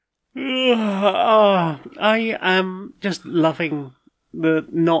I am just loving the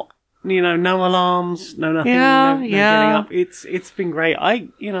no alarms, no nothing, no getting up. It's been great. I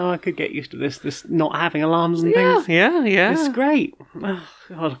could get used to this not having alarms and things. Yeah. It's great. Oh,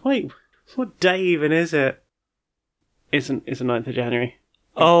 God, wait, what day even is it? It's the 9th of January.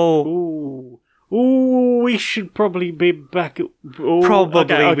 Oh. Ooh, we should probably be back. We should probably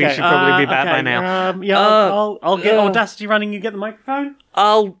be back by now. I'll get Audacity running. You get the microphone.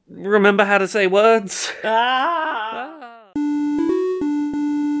 I'll remember how to say words.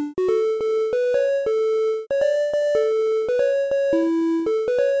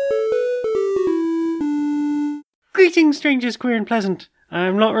 Greetings, strangers, queer and pleasant.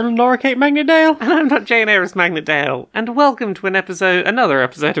 I'm Laura Kate Magnadale. And I'm not Jane Aris Magnadale. And welcome to another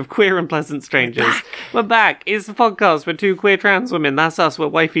episode of Queer and Pleasant Strangers. We're back. It's the podcast where two queer trans women, that's us, we're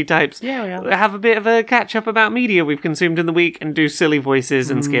wifey types, have a bit of a catch-up about media we've consumed in the week and do silly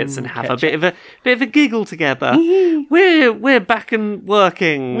voices and skits and have a bit of a giggle together. We're back and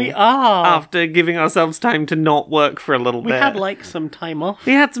working. We are. After giving ourselves time to not work for a little bit. We had some time off.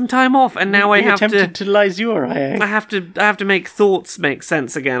 We had some time off, and now I have to... attempted to Lyzura, I have to make thoughts make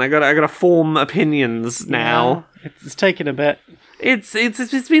sense again. I gotta form opinions now. Yeah, it's taken a bit. It's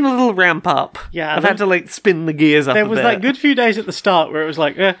been a little ramp up. Yeah, I've had to spin the gears up. There was a good few days at the start where it was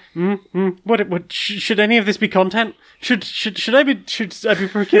like, what should any of this be content? Should I be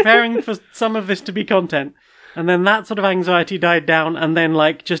preparing for some of this to be content? And then that sort of anxiety died down, and then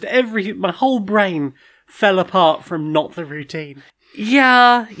my whole brain fell apart from not the routine.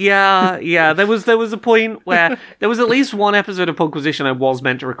 Yeah. There was a point where there was at least one episode of Podquisition I was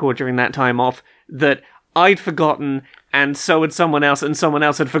meant to record during that time off that I'd forgotten, and so had someone else, and someone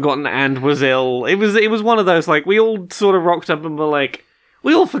else had forgotten and was ill. It was one of those, we all sort of rocked up and were like,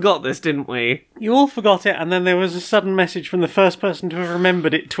 we all forgot this, didn't we? You all forgot it, and then there was a sudden message from the first person to have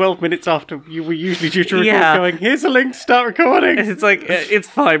remembered it 12 minutes after you were usually due to record going, here's a link to start recording. It's like, it's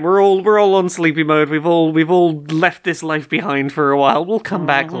fine, we're all on sleepy mode, we've all left this life behind for a while, we'll come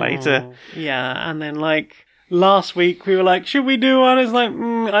back later. Yeah, and then last week we were like, should we do one? It's like,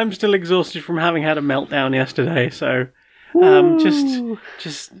 I'm still exhausted from having had a meltdown yesterday, so...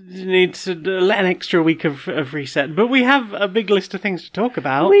 just need to let an extra week of reset. But we have a big list of things to talk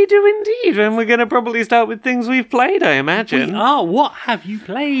about. We do indeed, and we're going to probably start with things we've played, I imagine. We are. What have you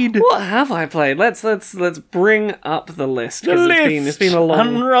played? What have I played? Let's bring up the list. It's been a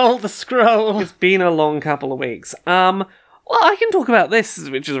long... Unroll the scroll. It's been a long couple of weeks. Well, I can talk about this,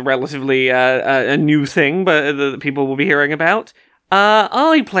 which is a relatively a new thing, but that people will be hearing about.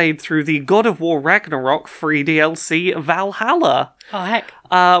 I played through the God of War Ragnarok free DLC Valhalla. Oh, heck.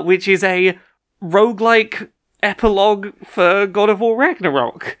 Which is a roguelike epilogue for God of War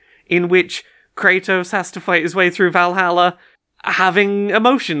Ragnarok, in which Kratos has to fight his way through Valhalla, having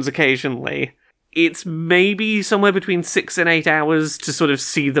emotions occasionally. It's maybe somewhere between 6 and 8 hours to sort of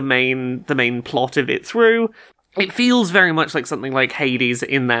see the main plot of it through. It feels very much like something like Hades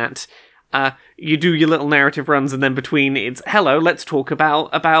in that you do your little narrative runs, and then between it's hello, let's talk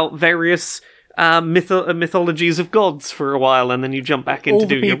about various mythologies of gods for a while, and then you jump back into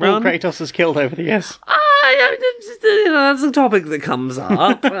doing your run. All the people Kratos has killed over the years. That's a topic that comes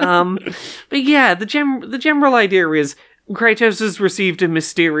up. But yeah, the general idea is Kratos has received a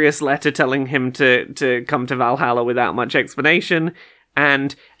mysterious letter telling him to come to Valhalla without much explanation,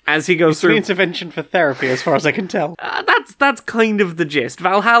 and as he goes through... It's an intervention for therapy, as far as I can tell. That's kind of the gist.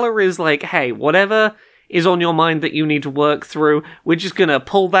 Valhalla is like, hey, whatever is on your mind that you need to work through, we're just gonna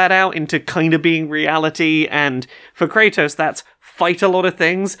pull that out into kind of being reality, and for Kratos, that's fight a lot of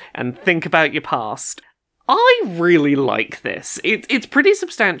things and think about your past. I really like this. It's pretty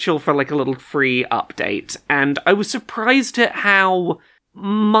substantial for a little free update, and I was surprised at how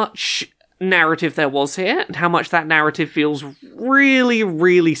much narrative there was here, and how much that narrative feels really,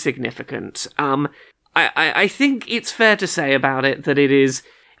 really significant. I think it's fair to say about it that it is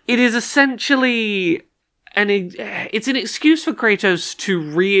essentially it's an excuse for Kratos to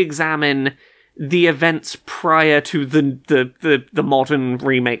re-examine the events prior to the modern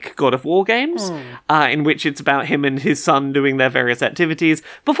remake God of War games, in which it's about him and his son doing their various activities.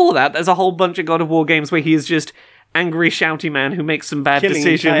 Before that, there's a whole bunch of God of War games where he is just angry, shouty man who makes some bad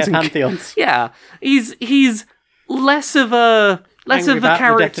decisions. Killing pantheons. Yeah, he's less of a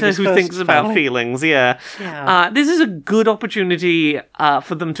character who thinks about feelings. Yeah. This is a good opportunity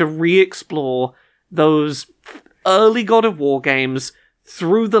for them to re-explore those early God of War games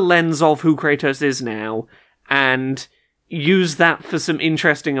through the lens of who Kratos is now, and use that for some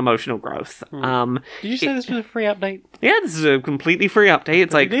interesting emotional growth. Did you say this was a free update? Yeah, this is a completely free update.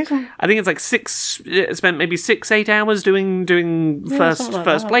 It's like decent. I think it's like spent maybe 6-8 hours doing first something like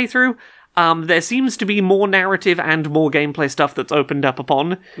that. playthrough. There seems to be more narrative and more gameplay stuff that's opened up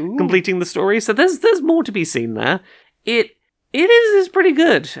upon completing the story. So there's more to be seen there. It is pretty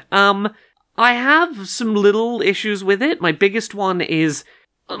good. I have some little issues with it. My biggest one is,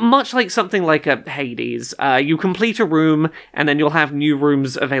 much like something like a Hades, you complete a room, and then you'll have new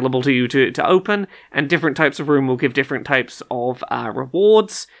rooms available to you to open, and different types of room will give different types of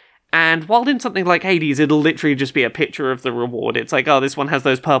rewards. And while in something like Hades, it'll literally just be a picture of the reward. It's like, oh, this one has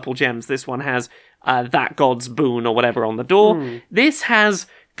those purple gems, this one has that god's boon or whatever on the door. This has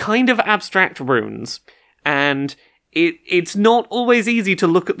kind of abstract runes, and it's not always easy to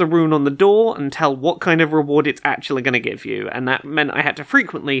look at the rune on the door and tell what kind of reward it's actually going to give you, and that meant I had to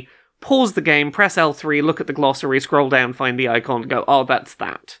frequently pause the game, press L3, look at the glossary, scroll down, find the icon, go, oh, that's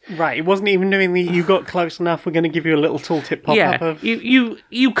that. Right, it wasn't even doing the you got close enough, we're going to give you a little tooltip pop-up of...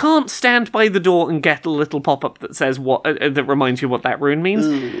 You can't stand by the door and get a little pop-up that says what that reminds you what that rune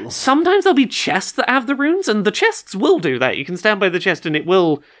means. Sometimes there'll be chests that have the runes, and the chests will do that. You can stand by the chest and it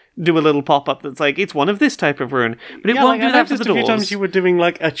will do a little pop-up that's like, it's one of this type of rune, but it won't do that for the doors. A few times you were doing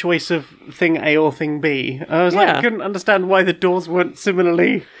like a choice of thing A or thing B. I was like, I couldn't understand why the doors weren't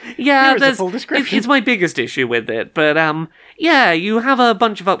similarly... Yeah, there's a full description. It's my biggest issue with it, but you have a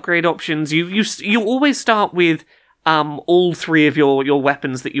bunch of upgrade options. You always start with all three of your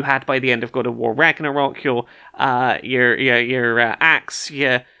weapons that you had by the end of God of War Ragnarok, your axe,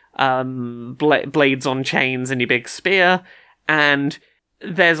 your blades on chains, and your big spear, and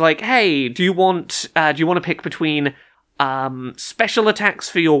there's like, hey, do you want to pick between special attacks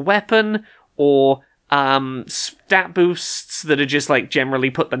for your weapon or stat boosts that are just like generally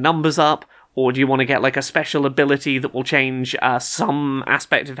put the numbers up, or do you want to get like a special ability that will change some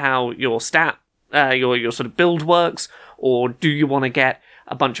aspect of how your your sort of build works, or do you want to get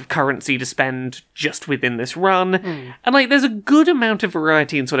a bunch of currency to spend just within this run? And like, there's a good amount of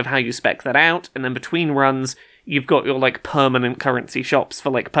variety in sort of how you spec that out, and then between runs you've got your like permanent currency shops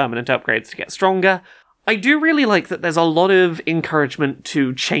for like permanent upgrades to get stronger. I do really like that there's a lot of encouragement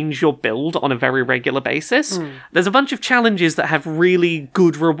to change your build on a very regular basis. There's a bunch of challenges that have really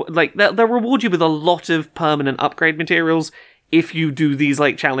good they'll reward you with a lot of permanent upgrade materials if you do these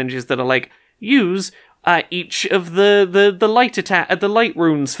like challenges that are like, use each of the light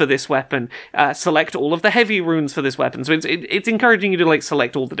runes for this weapon, select all of the heavy runes for this weapon. So it's encouraging you to like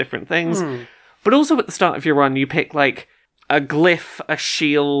select all the different things. But also at the start of your run, you pick like a glyph, a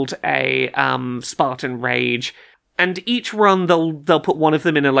shield, a Spartan Rage, and each run they'll put one of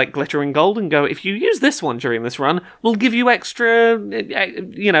them in a like glittering gold and go, if you use this one during this run, we'll give you extra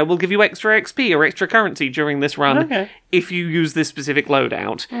XP or extra currency during this run if you use this specific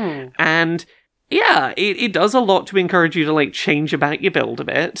loadout. And yeah, it does a lot to encourage you to like change about your build a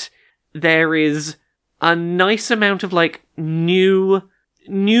bit. There is a nice amount of like new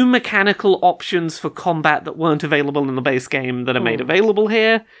mechanical options for combat that weren't available in the base game that are made available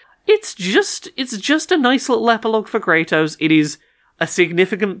here. It's just a nice little epilogue for Kratos. It is a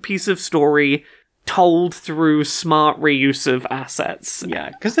significant piece of story told through smart reuse of assets. Yeah,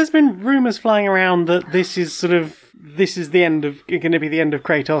 because there's been rumours flying around that this is going to be the end of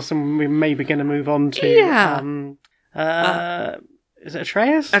Kratos, and we're maybe going to move on to is it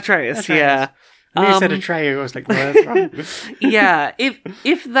Atreus? Atreus, yeah. When you said Atreyu, I was like, no, that's wrong. Yeah,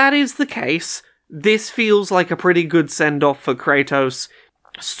 if that is the case, this feels like a pretty good send-off for Kratos,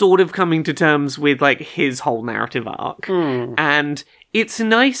 sort of coming to terms with like his whole narrative arc. And it's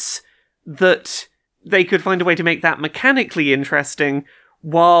nice that they could find a way to make that mechanically interesting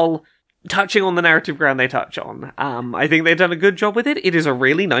while touching on the narrative ground they touch on. I think they've done a good job with it. It is a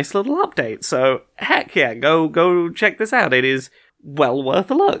really nice little update. So heck yeah, go check this out. It is well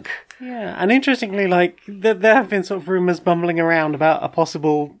worth a look. Yeah, and interestingly, like, there have been sort of rumours bumbling around about a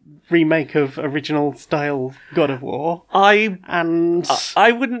possible remake of original style God of War. I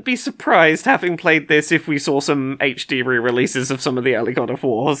wouldn't be surprised, having played this, if we saw some HD re-releases of some of the early God of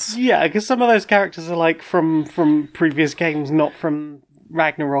Wars. Yeah, because some of those characters are like from previous games, not from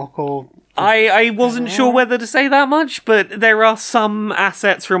Ragnarok or... I wasn't sure whether to say that much, but there are some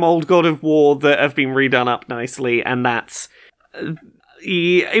assets from old God of War that have been redone up nicely, and that's...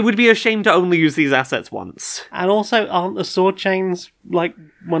 it would be a shame to only use these assets once. And also, aren't the sword chains like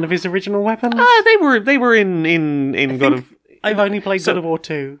one of his original weapons? They were in God of... I've only played God of War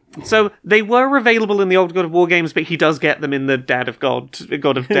 2. So they were available in the old God of War games, but he does get them in the Dad of Boy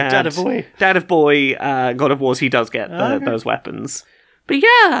God of Wars. He does get those weapons. But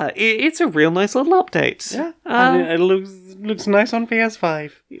yeah, it's a real nice little update. Yeah, and it looks nice on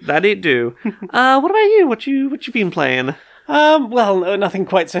PS5. That it do. What about you? What you been playing? Well, nothing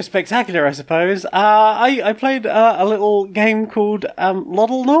quite so spectacular, I suppose. I played a little game called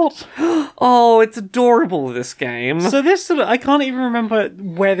Loddle Knot. Oh, it's adorable, this game. So this I can't even remember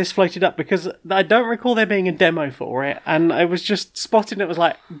where this floated up because I don't recall there being a demo for it, and I was just spotting it, was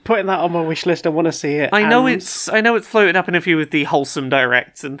like putting that on my wish list. I want to see it. I know it's floated up in a few of the wholesome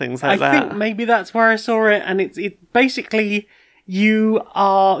directs and things like that. I think maybe that's where I saw it, and it basically you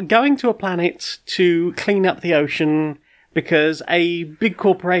are going to a planet to clean up the ocean because a big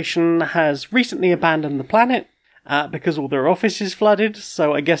corporation has recently abandoned the planet because all their office is flooded.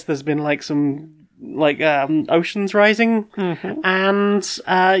 So I guess there's been some oceans rising, and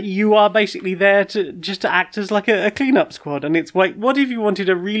you are basically there to act as like a cleanup squad. And it's like, what if you wanted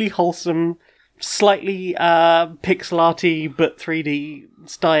a really wholesome, slightly pixel arty but 3D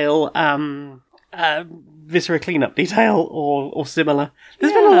style Viscera cleanup detail or similar?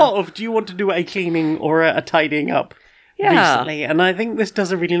 There's been a lot of, do you want to do a cleaning or a tidying up recently? And I think this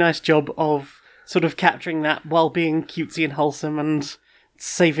does a really nice job of sort of capturing that while being cutesy and wholesome and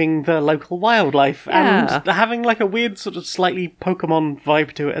saving the local wildlife and having like a weird sort of slightly Pokemon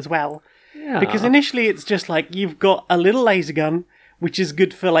vibe to it as well. Yeah. Because initially it's just like you've got a little laser gun, which is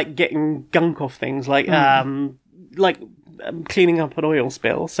good for like getting gunk off things, like cleaning up an oil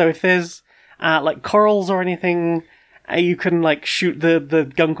spill. So if there's like corals or anything, you can like shoot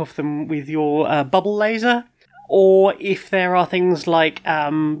the gunk off them with your bubble laser. Or if there are things like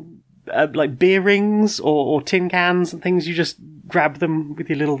beer rings or tin cans and things, you just grab them with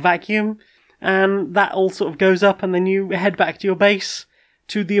your little vacuum, and that all sort of goes up, and then you head back to your base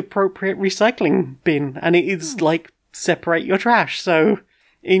to the appropriate recycling bin, and it is like separate your trash. So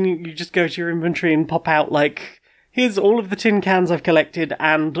you just go to your inventory and pop out like, here's all of the tin cans I've collected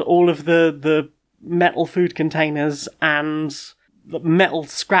and all of the metal food containers and the metal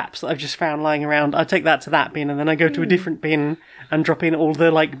scraps that I've just found lying around. I take that to that bin, and then I go to a different bin and drop in all the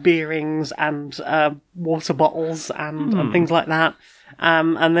like beer rings and water bottles and things like that.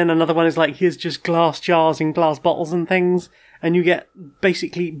 And then another one is like, here's just glass jars and glass bottles and things, and you get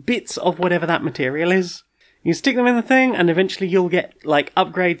basically bits of whatever that material is. You stick them in the thing, and eventually you'll get like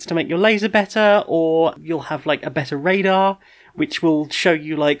upgrades to make your laser better, or you'll have like a better radar, which will show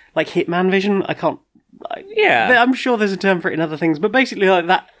you like Hitman vision. I'm sure there's a term for it in other things, but basically like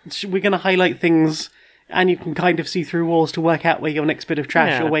that, we're going to highlight things, and you can kind of see through walls to work out where your next bit of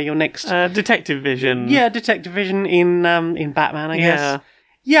trash or where your next detective vision. Yeah, detective vision in Batman, I guess.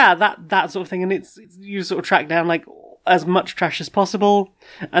 Yeah, that sort of thing, and it's you sort of track down like as much trash as possible,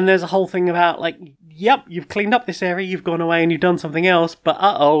 and there's a whole thing about like, yep, you've cleaned up this area, you've gone away and you've done something else, but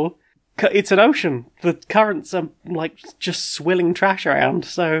it's an ocean. The currents are like just swilling trash around,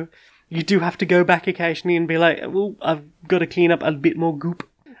 so you do have to go back occasionally and be like, oh, I've got to clean up a bit more goop.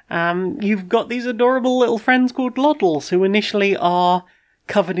 You've got these adorable little friends called Loddles, who initially are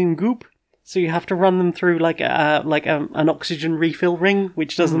covered in goop, so you have to run them through like an oxygen refill ring,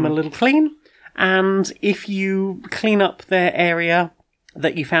 which does them a little clean. And if you clean up their area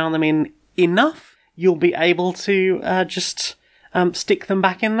that you found them in enough, you'll be able to just stick them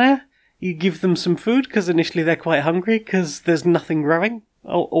back in there. You give them some food, because initially they're quite hungry, because there's nothing growing.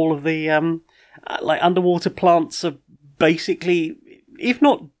 All of the underwater plants are basically, if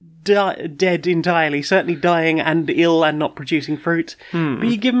not dead entirely, certainly dying and ill and not producing fruit. But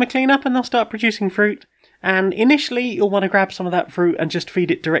you give them a clean up and they'll start producing fruit. And initially you'll want to grab some of that fruit and just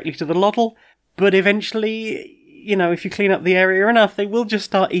feed it directly to the Loddle. But eventually, if you clean up the area enough, they will just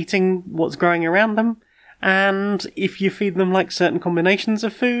start eating what's growing around them. And if you feed them like certain combinations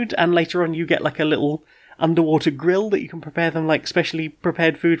of food, and later on you get like a little underwater grill that you can prepare them like specially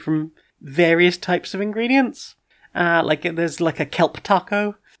prepared food from various types of ingredients. Like there's like a kelp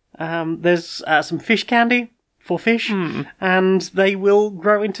taco. There's some fish candy for fish, and they will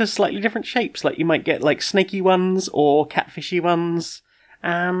grow into slightly different shapes. Like you might get like snaky ones or catfishy ones,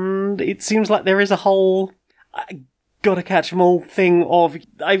 and it seems like there is a whole gotta catch them all thing of.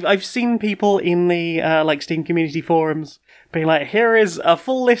 I've seen people in the like Steam community forums being like, here is a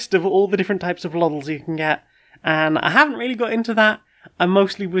full list of all the different types of Loddles you can get, and I haven't really got into that. I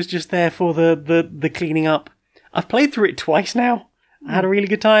mostly was just there for the cleaning up. I've played through it twice now. I had a really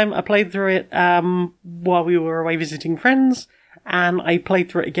good time. I played through it while we were away visiting friends, and I played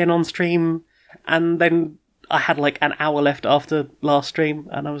through it again on stream, and then I had like an hour left after last stream,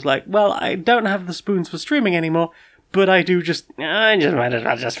 and I was like, well, I don't have the spoons for streaming anymore, but I just might as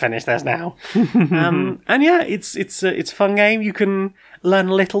well just finish this now. And yeah, it's a fun game. You can learn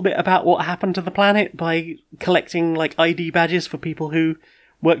a little bit about what happened to the planet by collecting like ID badges for people who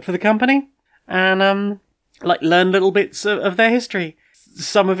worked for the company, and like learn little bits of their history.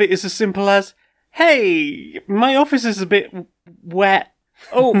 Some of it is as simple as, hey, my office is a bit wet.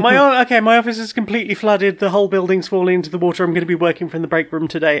 Oh, my office is completely flooded. The whole building's falling into the water. I'm going to be working from the break room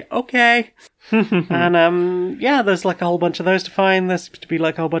today. Okay. And yeah, there's like a whole bunch of those to find. There's to be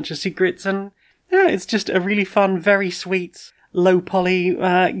like a whole bunch of secrets, and yeah, it's just a really fun, very sweet, low poly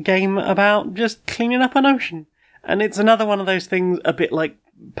game about just cleaning up an ocean. And it's another one of those things, a bit like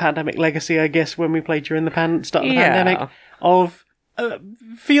Pandemic Legacy, I guess, when we played during the start of the pandemic, of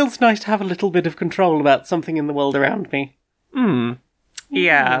feels nice to have a little bit of control about something in the world around me.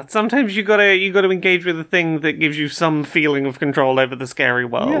 Yeah, sometimes you gotta engage with a thing that gives you some feeling of control over the scary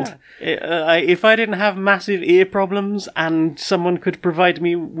world. Yeah. If I didn't have massive ear problems and someone could provide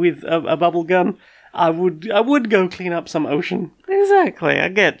me with a bubble gun, I would go clean up some ocean. Exactly, I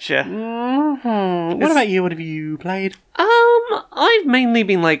getcha. What about you? What have you played? I've mainly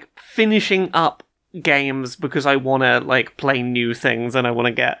been like finishing up games because I want to like play new things and I want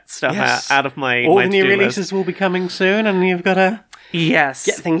to get stuff out of my all the new to-do releases list. Will be coming soon, and you've got to get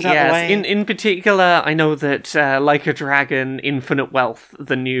things out of the way. In particular, I know that Like a Dragon Infinite Wealth,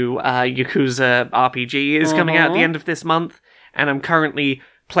 the new Yakuza RPG, is coming out at the end of this month, and I'm currently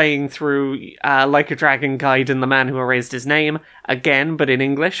playing through Like a Dragon Gaiden the Man Who Erased His Name again, but in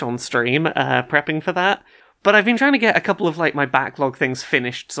English on stream, prepping for that. But I've been trying to get a couple of like my backlog things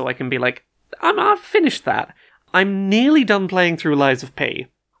finished so I can be like, I've finished that. I'm nearly done playing through Lies of P.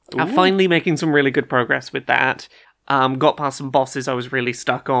 I'm finally making some really good progress with that. Got past some bosses I was really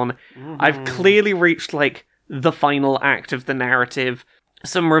stuck on. I've clearly reached like the final act of the narrative.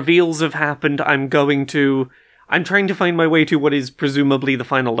 Some reveals have happened. I'm trying to find my way to what is presumably the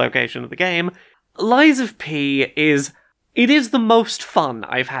final location of the game. Lies of P is the most fun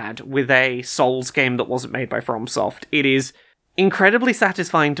I've had with a Souls game that wasn't made by FromSoft. It is incredibly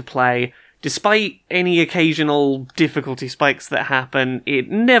satisfying to play. Despite any occasional difficulty spikes that happen, it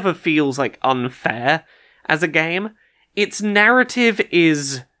never feels like unfair as a game. Its narrative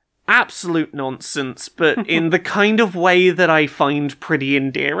is absolute nonsense, but in the kind of way that I find pretty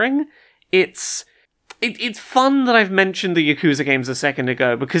endearing. It's fun that I've mentioned the Yakuza games a second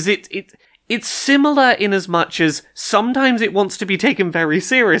ago, because it's similar in as much as sometimes it wants to be taken very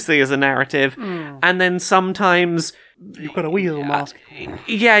seriously as a narrative, and then sometimes you've got a weasel mask.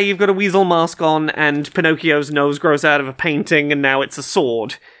 Yeah, you've got a weasel mask on, and Pinocchio's nose grows out of a painting, and now it's a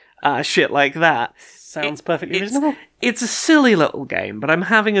sword. Shit like that. Sounds perfectly reasonable. It's a silly little game, but I'm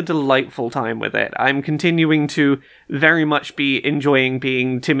having a delightful time with it. I'm continuing to very much be enjoying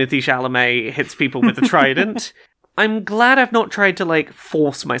being Timothée Chalamet hits people with a trident. I'm glad I've not tried to, like,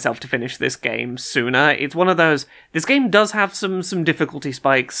 force myself to finish this game sooner. It's one of those... This game does have some difficulty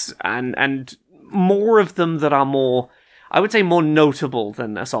spikes, and more of them that are more... I would say more notable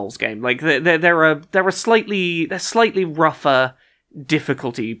than a Souls game. Like, there are slightly rougher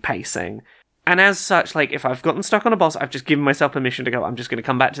difficulty pacing. And as such, like, if I've gotten stuck on a boss, I've just given myself permission to go, I'm just going to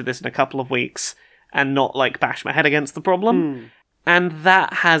come back to this in a couple of weeks and not, like, bash my head against the problem. And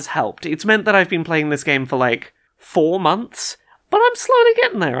that has helped. It's meant that I've been playing this game for, like, 4 months, but I'm slowly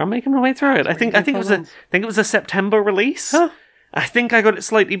getting there. I'm making my way through it. I think it was a September release. Huh. I think I got it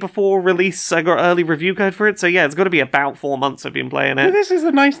slightly before release. I got early review code for it, so yeah, it's got to be about 4 months I've been playing it. But this is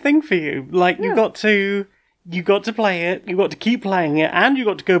a nice thing for you. Like, you got to play it, you got to keep playing it, and you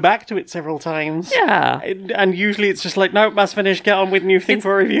got to go back to it several times. Yeah. And usually it's just like, nope, that's finished, get on with new thing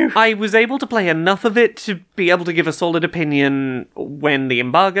for review. I was able to play enough of it to be able to give a solid opinion when the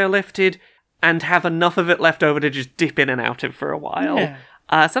embargo lifted, and have enough of it left over to just dip in and out of for a while.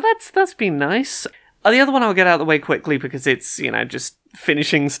 Yeah. So that's been nice. The other one I'll get out of the way quickly because it's, just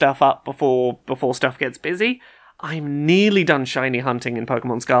finishing stuff up before stuff gets busy. I'm nearly done shiny hunting in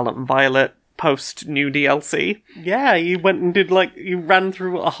Pokemon Scarlet and Violet post new DLC. Yeah, you went and you ran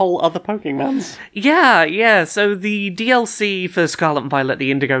through a whole other Pokemons. Yeah, so the DLC for Scarlet and Violet, the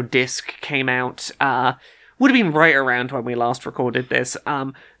Indigo Disc, came out, would have been right around when we last recorded this.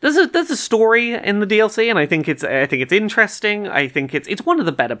 There's a story in the DLC, and I think it's interesting. I think it's one of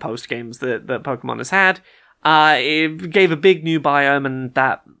the better post games that Pokemon has had. It gave a big new biome, and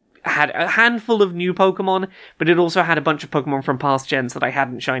that had a handful of new Pokemon, but it also had a bunch of Pokemon from past gens that I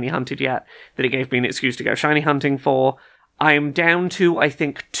hadn't shiny hunted yet, that it gave me an excuse to go shiny hunting for. I'm down to, I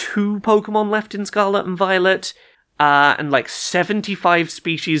think, 2 Pokemon left in Scarlet and Violet, and 75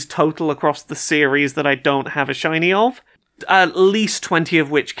 species total across the series that I don't have a shiny of. at least 20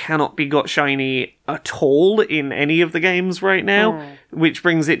 of which cannot be got shiny at all in any of the games right now, which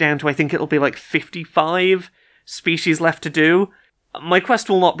brings it down to, I think it'll be like 55 species left to do. My quest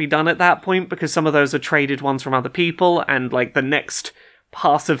will not be done at that point because some of those are traded ones from other people, and like the next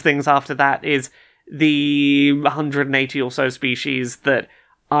pass of things after that is the 180 or so species that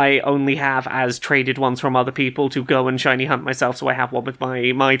I only have as traded ones from other people to go and shiny hunt myself, so I have one with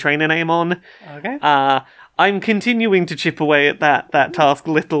my trainer name on. Okay. I'm continuing to chip away at that task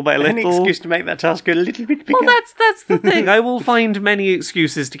little by little. Any excuse to make that task a little bit bigger. Well, that's the thing. I will find many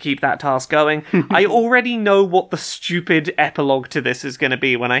excuses to keep that task going. I already know what the stupid epilogue to this is going to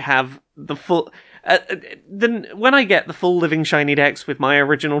be when I have the full... when I get the full Living Shiny Dex with my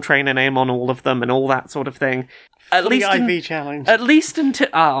original trainer name on all of them and all that sort of thing. At least IV challenge. At least until...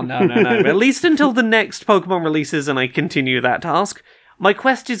 Oh, no. At least until the next Pokemon releases and I continue that task. My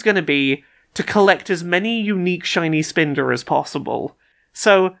quest is going to be to collect as many unique shiny Spinder as possible.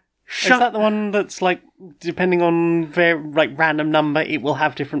 So... Is that the one that's, like, depending on their, like, random number, it will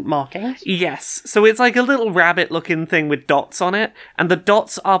have different markings? Yes. So it's like a little rabbit-looking thing with dots on it, and the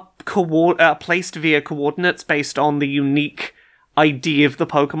dots are placed via coordinates based on the unique ID of the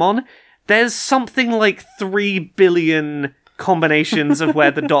Pokemon. There's something like 3 billion combinations of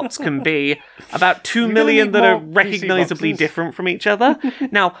where the dots can be. About 2 million that are recognizably different from each other.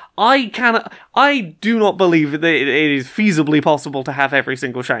 Now, I do not believe that it is feasibly possible to have every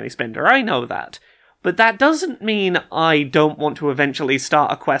single shiny Spinder. I know that. But that doesn't mean I don't want to eventually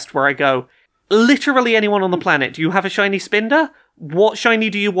start a quest where I go, literally anyone on the planet, do you have a shiny Spinder? What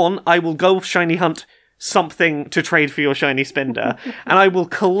shiny do you want? I will go shiny hunt something to trade for your shiny Spinder, and I will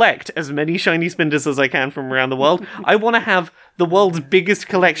collect as many shiny Spinders as I can from around the world. I want to have the world's biggest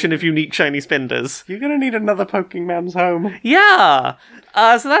collection of unique shiny Spinders. You're going to need another Pokemon's home. Yeah!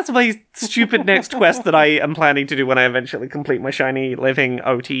 So that's my stupid next quest that I am planning to do when I eventually complete my shiny living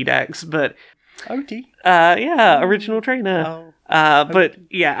OT Dex, but... OT? Yeah, original trainer. Oh. But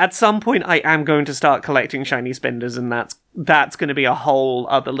yeah, at some point I am going to start collecting shiny Spinders, and that's going to be a whole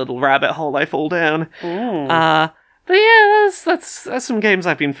other little rabbit hole I fall down. But yeah, that's some games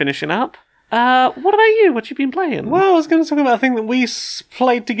I've been finishing up. What about you? What you been playing? Well, I was going to talk about a thing that we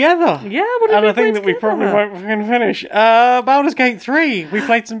played together. Yeah, what did and we a thing play that we together? probably won't fucking finish. Baldur's Gate 3. We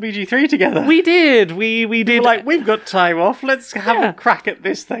played some BG3 together. We did. We did. Like, we've got time off. Let's have Yeah. a crack at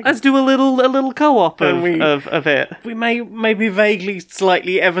this thing. Let's do a little co-op And of it. We maybe vaguely,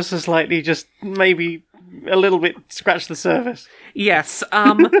 slightly, ever so slightly, just maybe a little bit scratch the surface. Yes.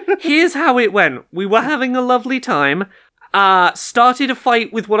 Here's how it went. We were having a lovely time. Started a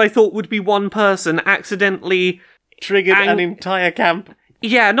fight with what I thought would be one person, accidentally... Triggered an entire camp.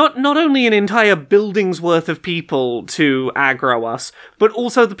 Yeah, not only an entire building's worth of people to aggro us, but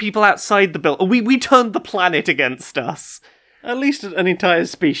also the people outside the building. We turned the planet against us. At least an entire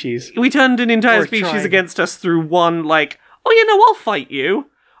species. We turned an entire Or species trying. against us through one, like, I'll fight you.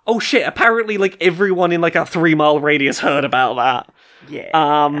 Oh shit, apparently, like, everyone in, like, a 3-mile radius heard about that.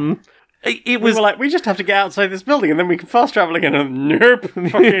 Yeah. It We was were like, we just have to get outside this building and then we can fast travel again. And nope.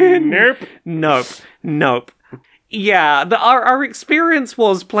 Fucking nope. Nope. Yeah, our experience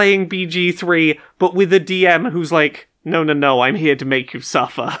was playing BG3, but with a DM who's like, no, I'm here to make you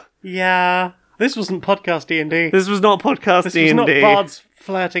suffer. Yeah. This wasn't podcast D&D. This was not podcast This D&D. was not bards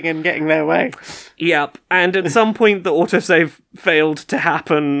flirting and getting their way. Yep, and at some point the autosave failed to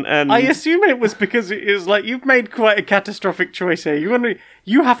happen, and... I assume it was because it is like, you've made quite a catastrophic choice here.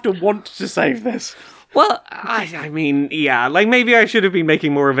 You have to want to save this. Well, I mean, yeah, like, maybe I should have been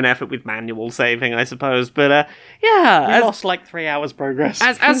making more of an effort with manual saving, I suppose, but, yeah. You lost like 3 hours progress.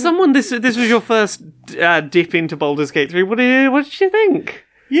 As someone, this was your first dip into Baldur's Gate 3, what did you think?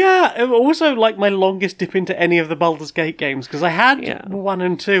 Yeah, it was also like my longest dip into any of the Baldur's Gate games, because I had 1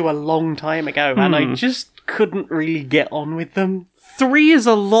 and 2 a long time ago, and I just couldn't really get on with them. 3 is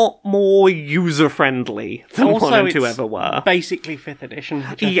a lot more user-friendly than Also, 1 and 2 it's ever were. Basically 5th edition, which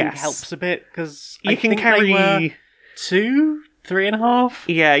I think Yes. helps a bit, because You can carry... they were 2, 3.5.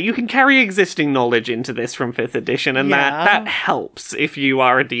 Yeah, you can carry existing knowledge into this from 5th edition, and Yeah. that helps if you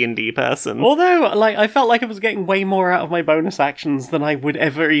are a D&D person. Although, like, I felt like I was getting way more out of my bonus actions than I would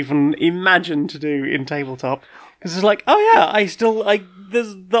ever even imagine to do in tabletop. Because it's like, oh yeah,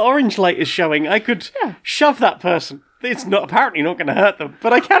 the orange light is showing. I could shove that person. It's apparently not going to hurt them,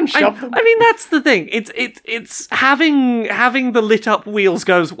 but I can shove them. I mean, that's the thing. It's having the lit up wheels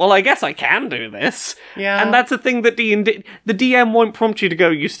goes, well, I guess I can do this. Yeah. And that's a thing that the DM won't prompt you to go,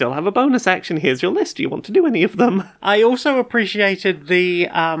 you still have a bonus action, here's your list, do you want to do any of them? I also appreciated the,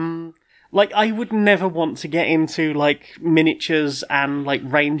 like, I would never want to get into, like, miniatures and, like,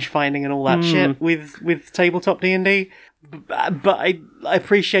 range finding and all that shit with tabletop D&D. but I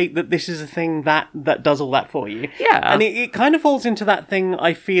appreciate that this is a thing that does all that for you. Yeah. And it kind of falls into that thing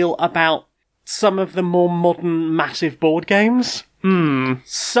I feel about some of the more modern massive board games.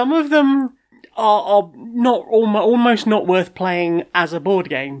 Some of them are not almost not worth playing as a board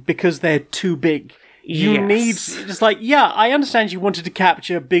game because they're too big. You need, just like, yeah, I understand you wanted to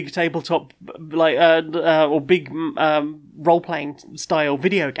capture big tabletop, like, or big role-playing style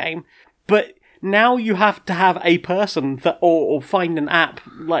video game, but now you have to have a person that, or find an app,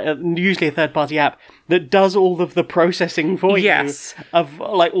 like usually a third-party app, that does all of the processing for you of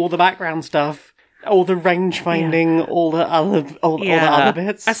like all the background stuff, all the range finding, all the other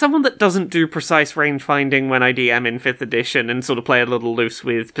bits. As someone that doesn't do precise range finding when I DM in 5th edition and sort of play a little loose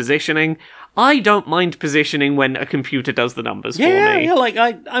with positioning, I don't mind positioning when a computer does the numbers for me. Yeah, like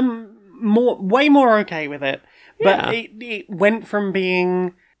I'm way more okay with it. But it went from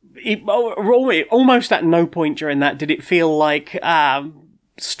being almost at no point during that did it feel like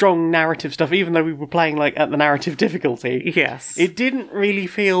strong narrative stuff, even though we were playing like at the narrative difficulty. Yes. It didn't really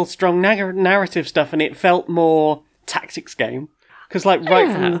feel strong narrative stuff, and it felt more tactics game. Because like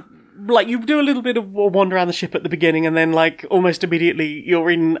from like you do a little bit of wander around the ship at the beginning, and then like almost immediately you're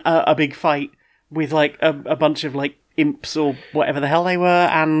in a big fight with like a bunch of like imps or whatever the hell they were,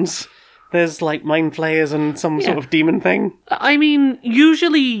 and there's like mind flayers and some sort of demon thing. I mean,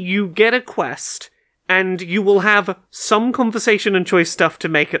 usually you get a quest and you will have some conversation and choice stuff to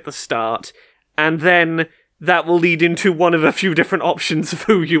make at the start, and then that will lead into one of a few different options of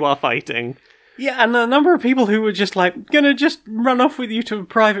who you are fighting. Yeah, and a number of people who were just like, gonna just run off with you to a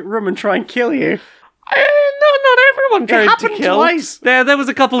private room and try and kill you. Not everyone tried to kill. Twice. There was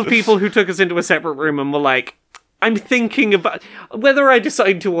a couple of people who took us into a separate room and were like, I'm thinking about whether I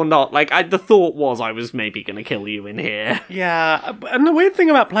decide to or not. Like, the thought was I was maybe going to kill you in here. Yeah, and the weird thing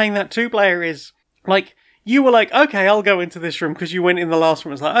about playing that two-player is, like, you were like, okay, I'll go into this room, because you went in the last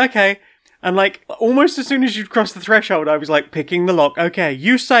room. It's like, okay. And, like, almost as soon as you'd crossed the threshold, I was, like, picking the lock. Okay,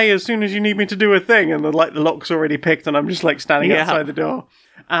 you say as soon as you need me to do a thing, and, the lock's already picked, and I'm just, like, standing outside the door.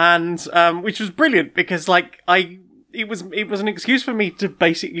 And, which was brilliant, because, like, it was an excuse for me to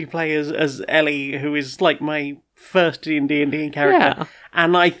basically play as Ellie, who is, like, my first D&D character,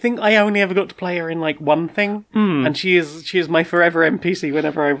 and I think I only ever got to play her in like one thing, and she is my forever NPC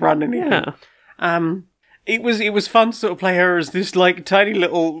whenever I run anything. It was fun to sort of play her as this like tiny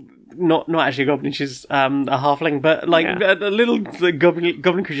little, not actually a goblin, she's a halfling, but like a little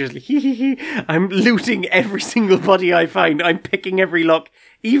goblin creature. Like, hee hee hee. I'm looting every single body I find. I'm picking every lock,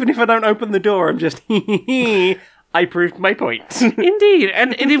 even if I don't open the door. I'm just hee hee hee. I proved my point. Indeed.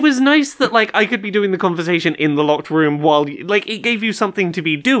 And it was nice that, like, I could be doing the conversation in the locked room while, like, it gave you something to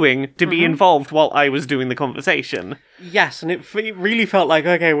be doing, to be involved while I was doing the conversation. Yes, and it really felt like,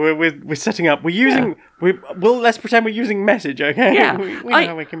 okay, we're setting up. We're using... let's pretend we're using message, okay? Yeah. we know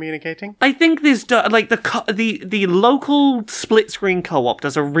how we're communicating. I think this, like, the local split-screen co-op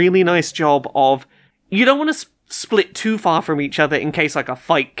does a really nice job of... You don't want to split too far from each other in case like a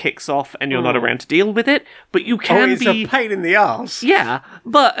fight kicks off and you're not around to deal with it, but you can it's a pain in the arse. Yeah,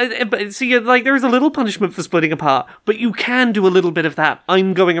 but see, like, there is a little punishment for splitting apart, but you can do a little bit of that.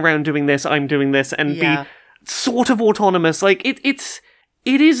 I'm going around doing this, I'm doing this, and be sort of autonomous. Like, it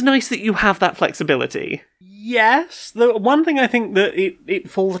is nice that you have that flexibility. Yes, the one thing I think that it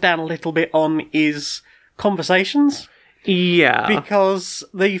falls down a little bit on is conversations. Yeah. Because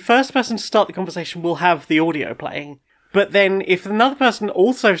the first person to start the conversation will have the audio playing. But then if another person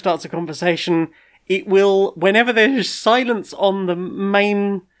also starts a conversation, it will, whenever there's silence on the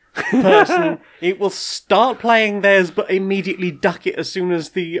main person, it will start playing theirs but immediately duck it as soon as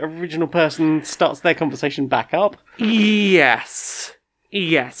the original person starts their conversation back up.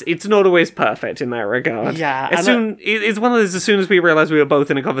 Yes, it's not always perfect in that regard. Yeah. It's one of those, as soon as we realised we were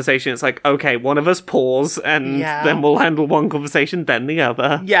both in a conversation, it's like, okay, one of us pause, and then we'll handle one conversation, then the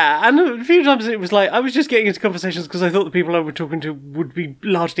other. Yeah, and a few times it was like, I was just getting into conversations because I thought the people I was talking to would be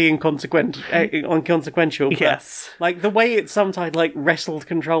largely inconsequential. Yes. But, like, the way it's sometimes, like, wrestled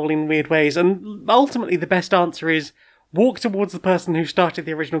control in weird ways, and ultimately the best answer is, walk towards the person who started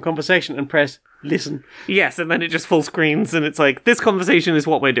the original conversation and press listen. Yes, and then it just full screens and it's like, this conversation is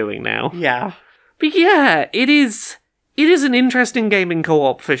what we're doing now. Yeah. But yeah, it is an interesting gaming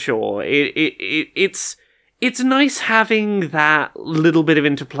co-op for sure. It's nice having that little bit of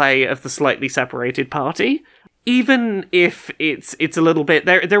interplay of the slightly separated party. Even if it's a little bit...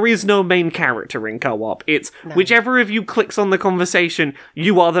 There is no main character in co-op. It's whichever of you clicks on the conversation,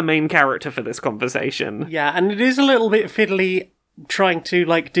 you are the main character for this conversation. Yeah, and it is a little bit fiddly trying to,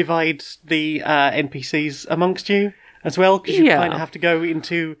 like, divide the NPCs amongst you as well, because you kind of have to go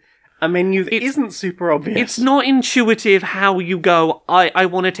into a menu that isn't super obvious. It's not intuitive how you go, I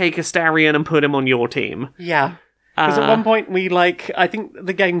want to take Astarion and put him on your team. Yeah. Because at one point I think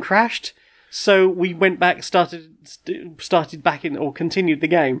the game crashed, so we went back, started back in, or continued the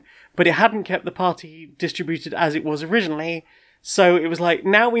game, but it hadn't kept the party distributed as it was originally, so it was like,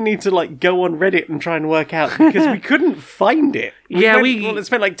 now we need to like go on Reddit and try and work out, because we couldn't find it. We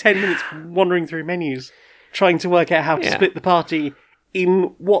spent like 10 minutes wandering through menus, trying to work out how to split the party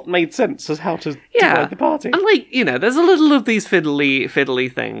in what made sense as how to divide the party. And like, there's a little of these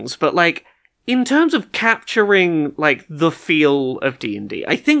fiddly things, but like, in terms of capturing, like, the feel of D&D,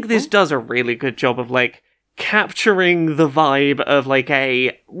 I think this does a really good job of, like, capturing the vibe of, like,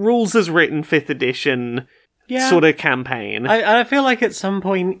 a rules as written 5th edition sort of campaign. I feel like at some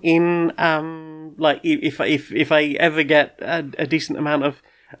point in, like, if I ever get a decent amount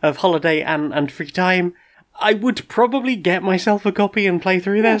of holiday and free time, I would probably get myself a copy and play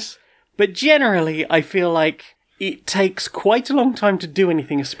through this. But generally, I feel like it takes quite a long time to do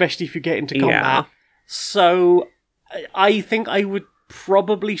anything, especially if you get into combat. Yeah. So I think I would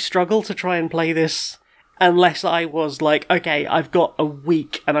probably struggle to try and play this unless I was like, okay, I've got a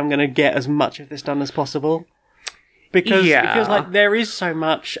week and I'm going to get as much of this done as possible. Because it feels like there is so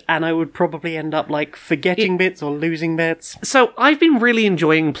much, and I would probably end up like forgetting bits or losing bits. So I've been really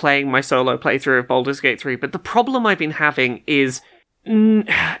enjoying playing my solo playthrough of Baldur's Gate 3, but the problem I've been having is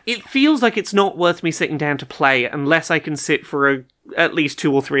it feels like it's not worth me sitting down to play unless I can sit for at least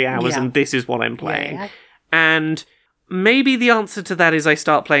 2 or 3 hours and this is what I'm playing. Yeah. And maybe the answer to that is I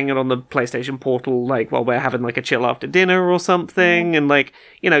start playing it on the PlayStation Portal, like while we're having like a chill after dinner or something, and like,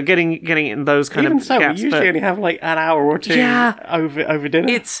 getting it in those kind Even of so, gaps. We usually only have like an hour or two over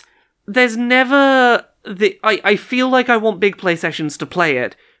dinner. There's never I feel like I want big play sessions to play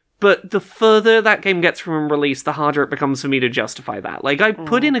it, but the further that game gets from release, the harder it becomes for me to justify that. Like, I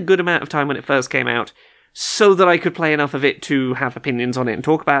put in a good amount of time when it first came out so that I could play enough of it to have opinions on it and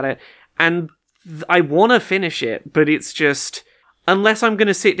talk about it. And I want to finish it, but it's just, unless I'm going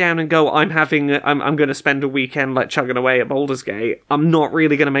to sit down and go, I'm going to spend a weekend like chugging away at Baldur's Gate, I'm not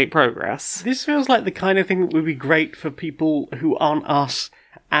really going to make progress. This feels like the kind of thing that would be great for people who aren't us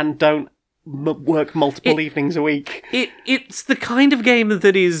and don't work multiple evenings a week. It's the kind of game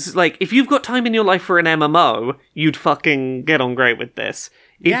that is, like, if you've got time in your life for an MMO, you'd fucking get on great with this.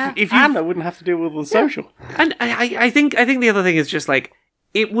 And I wouldn't have to deal with the social. And I think the other thing is just, like,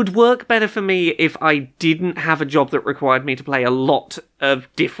 it would work better for me if I didn't have a job that required me to play a lot of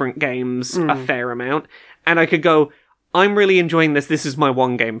different games, a fair amount, and I could go, I'm really enjoying this is my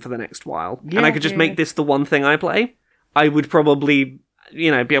one game for the next while, and I could just make this the one thing I play. I would probably be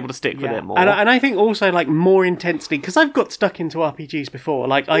able to stick with it more. And I think also, like, more intensely, because I've got stuck into RPGs before.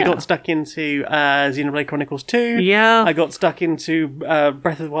 Like, I got stuck into Xenoblade Chronicles 2. Yeah. I got stuck into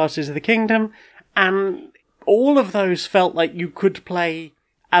Breath of the Wild, Tears of the Kingdom. And all of those felt like you could play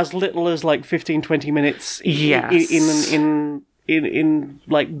as little as, like, 15, 20 minutes in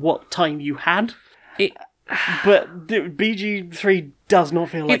like, what time you had. But BG3 does not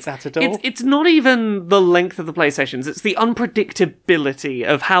feel like that at all. It's not even the length of the play sessions, it's the unpredictability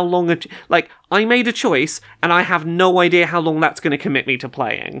of how long I made a choice, and I have no idea how long that's going to commit me to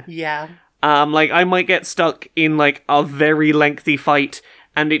playing. Yeah. Like, I might get stuck in, like, a very lengthy fight,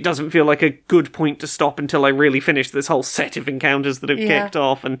 and it doesn't feel like a good point to stop until I really finish this whole set of encounters that have kicked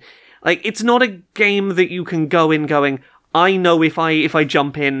off, and, like, it's not a game that you can go in going, I know if I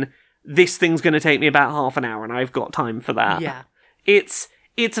jump in, this thing's going to take me about half an hour, and I've got time for that. Yeah. It's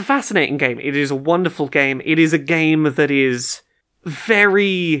a fascinating game. It is a wonderful game. It is a game that is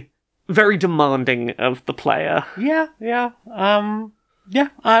very, very demanding of the player. Yeah.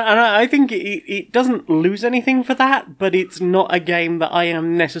 I think it doesn't lose anything for that, but it's not a game that I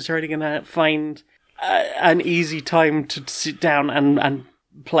am necessarily going to find an easy time to sit down and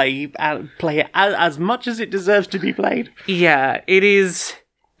play it as much as it deserves to be played. Yeah, it is.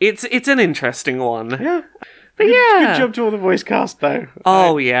 It's an interesting one. Yeah. But good job to all the voice cast, though.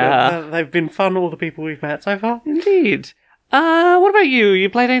 Oh, yeah. They've been fun, all the people we've met so far. Indeed. What about you? You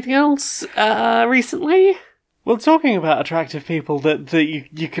played anything else recently? Well, talking about attractive people that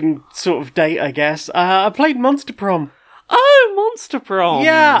you can sort of date, I guess, I played Monster Prom. Oh, Monster Prom!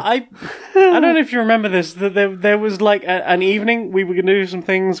 Yeah, I don't know if you remember this, that there was like an evening, we were going to do some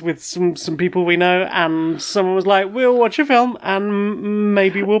things with some people we know, and someone was like, we'll watch a film, and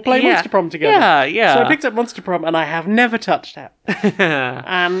maybe we'll play Monster Prom together. Yeah. So I picked up Monster Prom, and I have never touched it.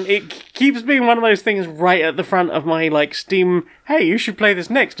 And it keeps being one of those things right at the front of my, like, Steam, hey, you should play this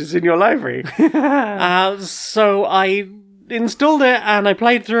next, it's in your library. So I installed it, and I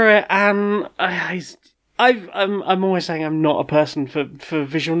played through it, and I'm always saying I'm not a person for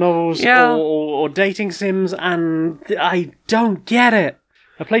visual novels or dating sims, and I don't get it.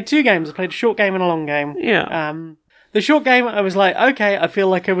 I played 2 games. I played a short game and a long game. Yeah. The short game, I was like, okay, I feel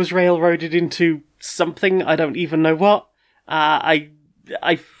like I was railroaded into something. I don't even know what. I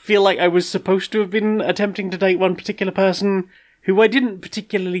feel like I was supposed to have been attempting to date one particular person who I didn't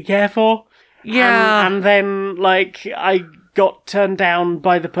particularly care for. Yeah. And then, like, I got turned down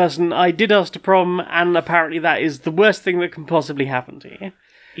by the person I did ask to prom, and apparently that is the worst thing that can possibly happen to you.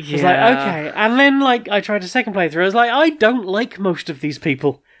 Yeah. It's like, okay. And then, like, I tried a second playthrough. I was like, I don't like most of these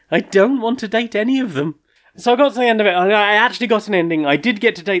people. I don't want to date any of them. So I got to the end of it. I actually got an ending. I did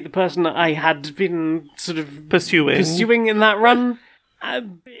get to date the person that I had been sort of pursuing in that run. I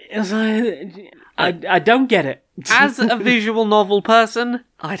don't get it. As a visual novel person,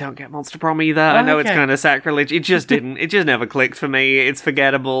 I don't get Monster Prom either. I know it's kind of sacrilege. It just didn't. It just never clicked for me. It's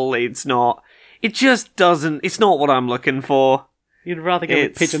forgettable. It's not. It just doesn't. It's not what I'm looking for. You'd rather go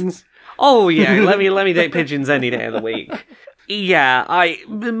with pigeons. Oh yeah, let me date pigeons any day of the week. Yeah,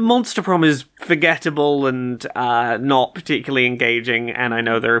 Monster Prom is forgettable and not particularly engaging, and I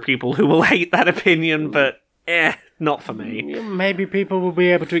know there are people who will hate that opinion, but not for me. Maybe people will be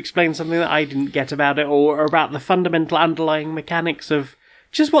able to explain something that I didn't get about it, or about the fundamental underlying mechanics of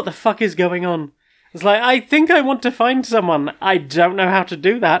just what the fuck is going on. It's like, I think I want to find someone. I don't know how to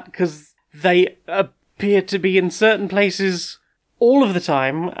do that, because they appear to be in certain places all of the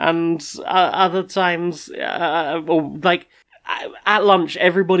time, and other times, or like, at lunch,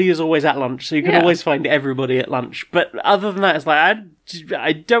 everybody is always at lunch, so you can always find everybody at lunch. But other than that, it's like,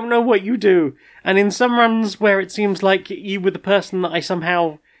 I don't know what you do. And in some runs where it seems like you were the person that I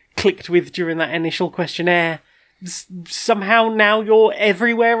somehow clicked with during that initial questionnaire, somehow now you're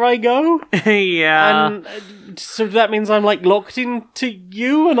everywhere I go. Yeah. And so that means I'm like locked into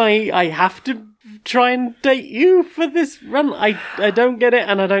you, and I have to try and date you for this run. I don't get it,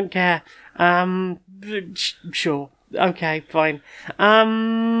 and I don't care. Sure. Okay, fine.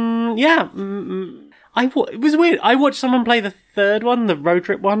 Yeah. It was weird. I watched someone play the third one, the road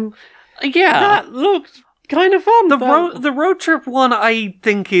trip one. Yeah. That looked kind of fun. The road trip one, I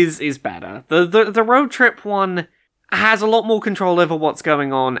think, is better. The road trip one has a lot more control over what's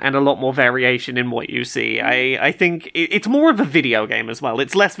going on and a lot more variation in what you see. I think it's more of a video game as well.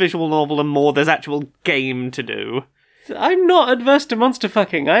 It's less visual novel and more there's actual game to do. I'm not adverse to monster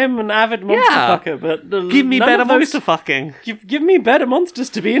fucking. I am an avid monster fucker, but give me better monster fucking. Give me better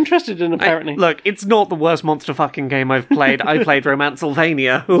monsters to be interested in. Apparently, look, it's not the worst monster fucking game I've played. I played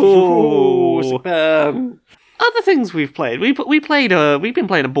Romancylvania. Ooh. Other things we've played. We've been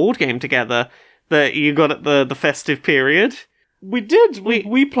playing a board game together that you got at the festive period. We did.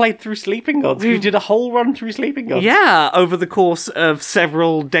 We played through Sleeping Gods. We did a whole run through Sleeping Gods. Yeah, over the course of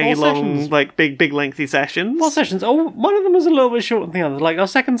several day-long, like, big lengthy sessions. 4 sessions. Oh, one of them was a little bit shorter than the other. Like, our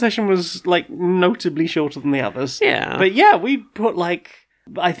second session was, like, notably shorter than the others. Yeah. But yeah, we put, like,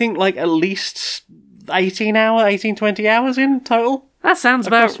 I think, like, at least 20 hours in total. That sounds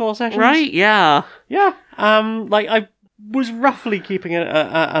across about 4 sessions. Right, yeah. Yeah. Like, I was roughly keeping an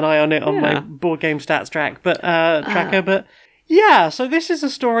eye on it on my board game stats tracker, but... Yeah, so this is a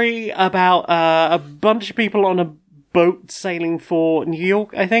story about a bunch of people on a boat sailing for New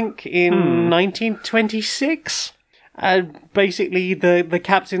York, I think, in 1926. Basically, the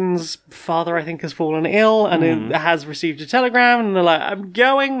captain's father, I think, has fallen ill and has received a telegram, and they're like, I'm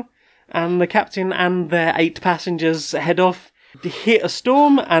going. And the captain and their 8 passengers head off, hit a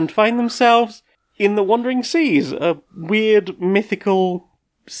storm, and find themselves in the Wandering Seas, a weird, mythical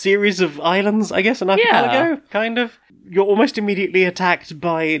series of islands, I guess, an archipelago, kind of. You're almost immediately attacked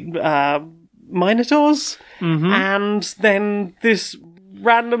by minotaurs, and then this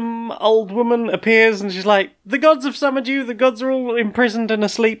random old woman appears, and she's like, the gods have summoned you, the gods are all imprisoned and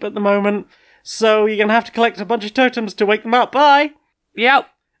asleep at the moment, so you're gonna have to collect a bunch of totems to wake them up, bye! Yep.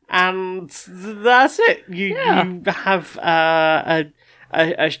 And that's it. You have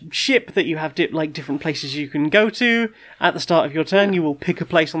a ship that you have different places you can go to. At the start of your turn, you will pick a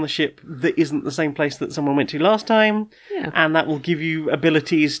place on the ship that isn't the same place that someone went to last time. Yeah. And that will give you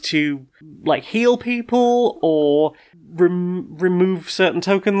abilities to, like, heal people or remove certain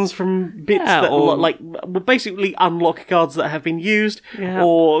tokens from bits that, basically unlock cards that have been used,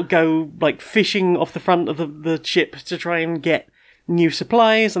 or go, like, fishing off the front of the ship to try and get new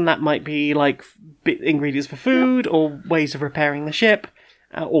supplies, and that might be, like, ingredients for food, or ways of repairing the ship.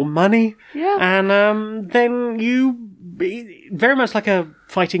 Or money. Yeah. And then very much like a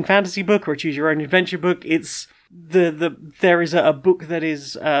fighting fantasy book or a choose your own adventure book, it's there is a book that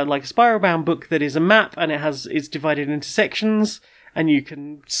is like a spiral bound book that is a map, and it's divided into sections, and you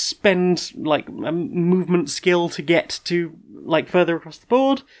can spend like a movement skill to get to like further across the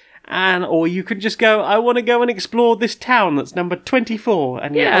board. Or you could just go, I want to go and explore this town that's number 24,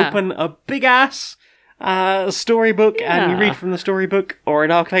 and you open a big ass storybook and you read from the storybook, or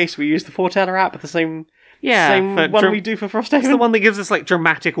in our case, we use the Foreteller app, the same one we do for Frosthaven. It's the one that gives us like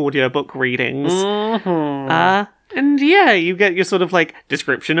dramatic audiobook readings. Mm-hmm. And you get your sort of like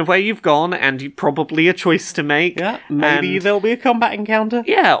description of where you've gone, and probably a choice to make. Yeah, maybe there'll be a combat encounter.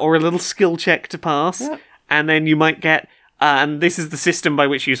 Yeah, or a little skill check to pass. Yeah. And then you might get, and this is the system by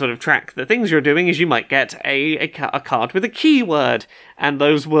which you sort of track the things you're doing, is you might get a card with a keyword, and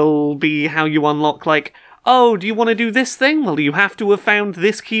those will be how you unlock, like, oh, do you want to do this thing? Well, you have to have found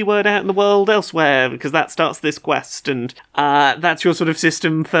this keyword out in the world elsewhere, because that starts this quest, and that's your sort of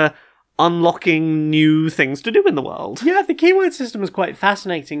system for unlocking new things to do in the world. Yeah, the keyword system is quite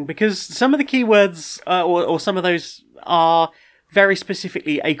fascinating, because some of the keywords, or some of those, are very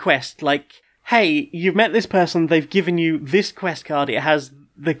specifically a quest, like, hey, you've met this person, they've given you this quest card, it has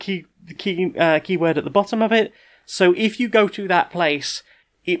the keyword at the bottom of it, so if you go to that place,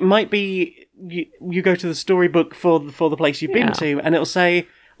 it might be, you go to the storybook for the place you've been to, and it'll say,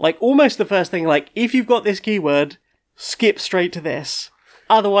 like, almost the first thing, like, if you've got this keyword, skip straight to this.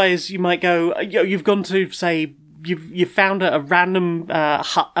 Otherwise, you might go, you've gone to, say, you've found a random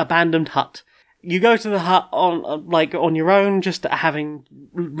abandoned hut. You go to the hut on your own, just having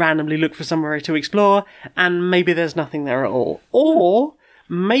randomly looked for somewhere to explore, and maybe there's nothing there at all. Or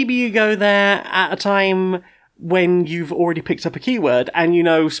maybe you go there at a time when you've already picked up a keyword, and you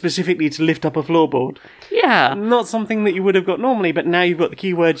know specifically to lift up a floorboard. Yeah. Not something that you would have got normally, but now you've got the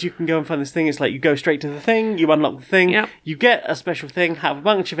keywords, you can go and find this thing. It's like you go straight to the thing, you unlock the thing, you get a special thing, have a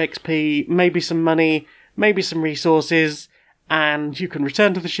bunch of XP, maybe some money, maybe some resources, and you can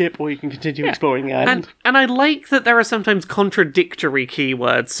return to the ship, or you can continue exploring the island. And I like that there are sometimes contradictory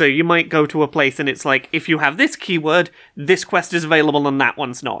keywords. So you might go to a place and it's like, if you have this keyword, this quest is available and that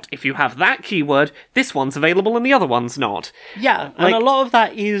one's not. If you have that keyword, this one's available and the other one's not. Yeah, and a lot of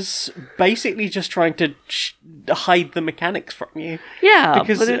that is basically just trying to hide the mechanics from you. Yeah,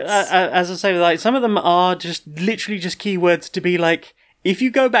 because as I say, like, some of them are just literally just keywords to be like, if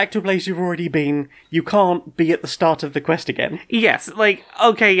you go back to a place you've already been, you can't be at the start of the quest again. Yes, like,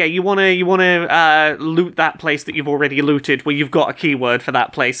 okay, yeah, you wanna loot that place that you've already looted, where you've got a keyword for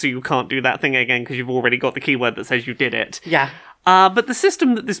that place, so you can't do that thing again because you've already got the keyword that says you did it. Yeah. But the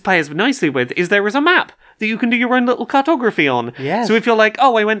system that this plays nicely with is there is a map that you can do your own little cartography on. Yes. So if you're like,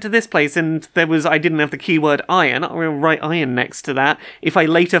 oh, I went to this place and I didn't have the keyword iron, I'm going to write iron next to that. If I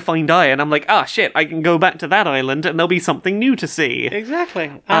later find iron, I'm like, shit, I can go back to that island and there'll be something new to see.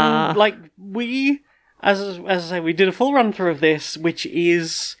 Exactly. Like, we, as I say, we did a full run through of this, which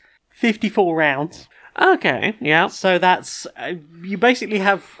is 54 rounds. Okay, yeah. So that's, you basically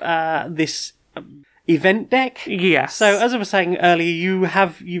have this event deck. Yes. So as I was saying earlier, you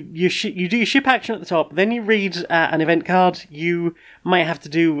have you do your ship action at the top, then you read an event card. You might have to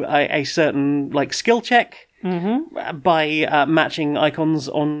do a certain like skill check by matching icons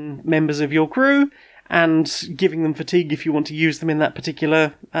on members of your crew and giving them fatigue if you want to use them in that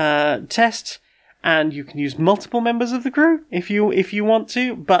particular test. And you can use multiple members of the crew if you want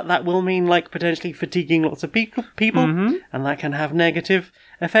to, but that will mean like potentially fatiguing lots of people, and that can have negative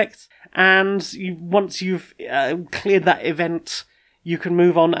effects. And once you've cleared that event, you can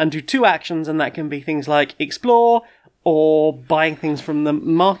move on and do 2 actions, and that can be things like explore or buying things from the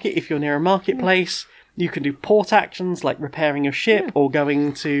market if you're near a marketplace. You can do port actions like repairing your ship or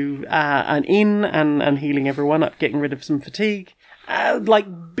going to an inn and healing everyone up, getting rid of some fatigue.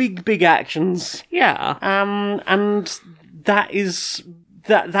 Like big actions. Yeah. And that is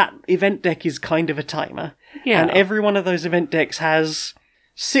that event deck is kind of a timer. Yeah. And every one of those event decks has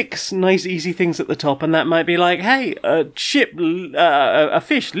 6 nice easy things at the top, and that might be like, hey, a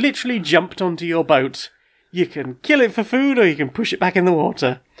fish literally jumped onto your boat. You can kill it for food, or you can push it back in the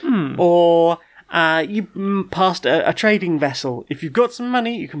water. Or you passed a trading vessel. If you've got some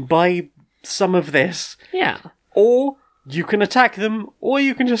money, you can buy some of this. Yeah. Or you can attack them, or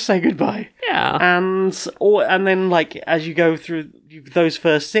you can just say goodbye. Yeah. And then, like, as you go through those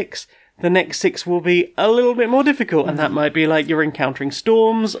first 6, the next 6 will be a little bit more difficult, and that might be like you're encountering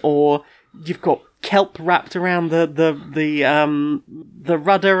storms, or you've got kelp wrapped around the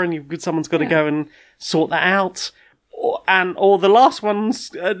rudder, and someone's got to go and sort that out. Or the last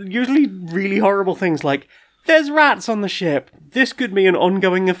ones are usually really horrible things like, there's rats on the ship. This could be an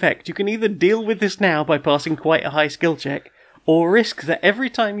ongoing effect. You can either deal with this now by passing quite a high skill check, or risk that every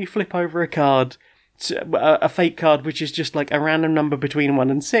time you flip over a card, a fate card, which is just like a random number between 1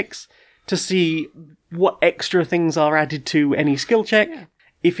 and 6, to see what extra things are added to any skill check. Yeah.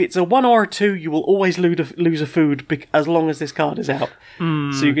 If it's a 1 or a 2, you will always lose a food as long as this card is out.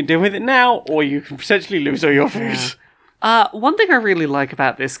 So you can deal with it now, or you can potentially lose all your food. One thing I really like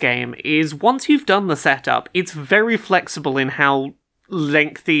about this game is once you've done the setup, it's very flexible in how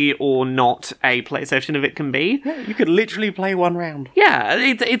lengthy or not a play session of it can be. Yeah, you could literally play 1 round. Yeah,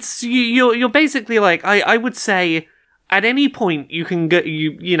 you're basically like, I would say at any point you can go,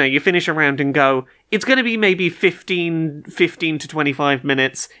 you finish a round and go, it's going to be maybe 15 to 25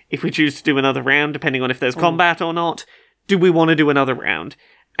 minutes if we choose to do another round, depending on if there's combat or not. Do we want to do another round?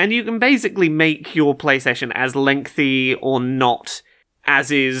 And you can basically make your play session as lengthy or not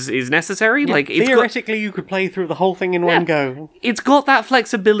as is necessary. Yeah, like theoretically, you could play through the whole thing in one go. It's got that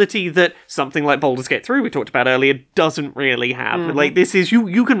flexibility that something like Baldur's Gate 3 we talked about earlier doesn't really have. Like, this is,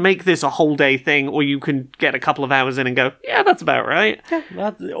 you can make this a whole day thing, or you can get a couple of hours in and go, yeah, that's about right.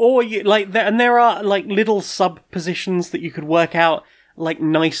 Yeah, or you, and there are like little sub positions that you could work out, like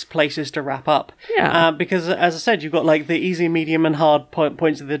nice places to wrap up. Yeah. Because as I said, you've got like the easy, medium, and hard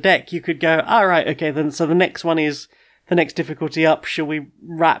points of the deck. You could go, all right, okay, then so the next one is the next difficulty up. Shall we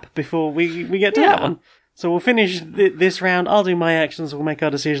wrap before we get to that one? So we'll finish this round. I'll do my actions. We'll make our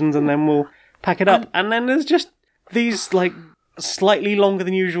decisions, and then we'll pack it up. And then there's just these like slightly longer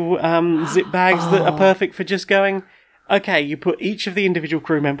than usual zip bags that are perfect for just going. Okay, you put each of the individual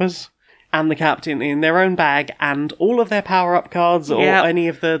crew members and the captain in their own bag, and all of their power-up cards or any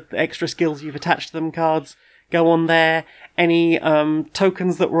of the extra skills you've attached to them cards go on there. Any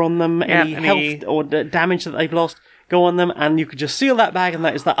tokens that were on them, any health or damage that they've lost, go on them, and you could just seal that bag, and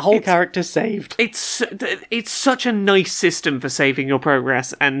that is that whole character saved. It's such a nice system for saving your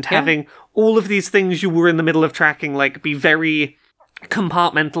progress, and having all of these things you were in the middle of tracking, like, be very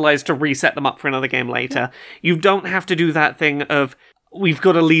compartmentalized to reset them up for another game later. You don't have to do that thing of, we've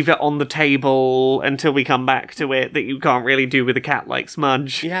got to leave it on the table until we come back to it, that you can't really do with a cat like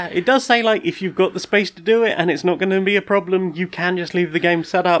Smudge. Yeah, it does say, like, if you've got the space to do it and it's not going to be a problem, you can just leave the game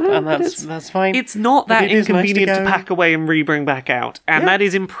set up, and that's fine. It's not that inconvenient to pack away and re-bring back out, and that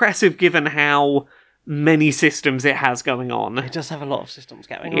is impressive given how many systems it has going on. It does have a lot of systems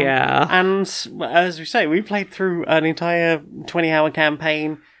going on. Yeah. And, as we say, we played through an entire 20-hour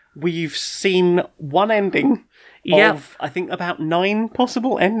campaign. We've seen one ending of, I think, about 9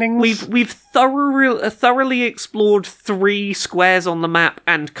 possible endings. We've thoroughly explored 3 squares on the map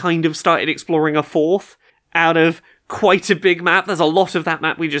and kind of started exploring a 4th out of quite a big map. There's a lot of that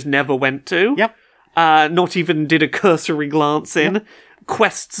map we just never went to. Yep. Not even did a cursory glance in. Yep.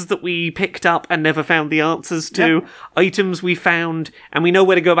 Quests that we picked up and never found the answers to. Yep. Items we found, and we know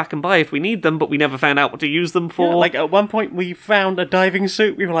where to go back and buy if we need them, but we never found out what to use them for. Yeah, like, at one point we found a diving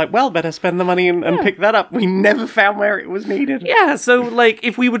suit. We were like, well, better spend the money and pick that up. We never found where it was needed. Yeah, so, like,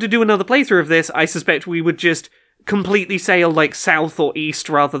 if we were to do another playthrough of this, I suspect we would just completely sail, like, south or east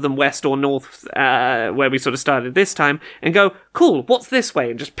rather than west or north, where we sort of started this time, and go, cool, what's this way?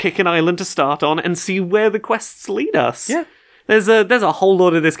 And just pick an island to start on and see where the quests lead us. Yeah. There's a whole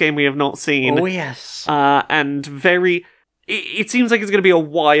lot of this game we have not seen. Oh, yes. And it seems like it's going to be a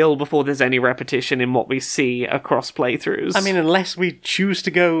while before there's any repetition in what we see across playthroughs. I mean, unless we choose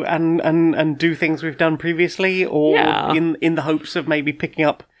to go and do things we've done previously, or in the hopes of maybe picking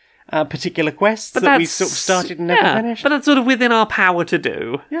up particular quests that we sort of started and never finished. But that's sort of within our power to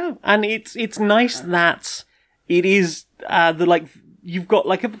do. Yeah, and it's nice that it is you've got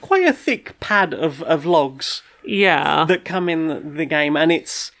like quite a thick pad of logs. Yeah. That come in the game, and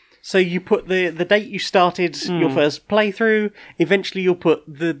it's so you put the date you started your first playthrough. Eventually, you'll put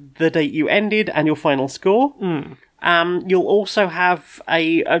the date you ended and your final score. You'll also have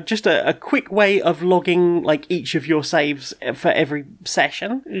just a quick way of logging like each of your saves for every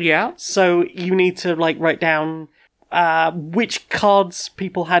session. Yeah. So you need to like write down which cards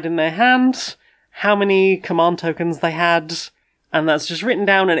people had in their hands, how many command tokens they had. And that's just written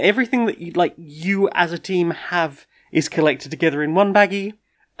down, and everything that you as a team have is collected together in one baggie.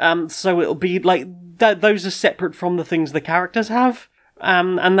 So it'll be like those are separate from the things the characters have.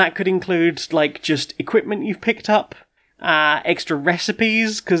 And that could include like just equipment you've picked up, extra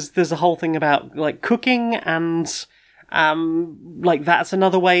recipes, because there's a whole thing about like cooking, and like that's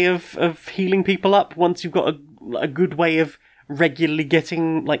another way of healing people up once you've got a good way of regularly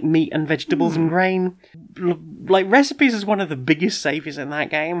getting like meat and vegetables and grain. Like recipes is one of the biggest savers in that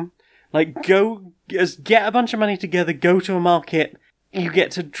game. Like get a bunch of money together, go to a market, you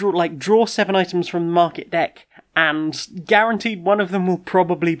get to draw 7 items from the market deck, and guaranteed one of them will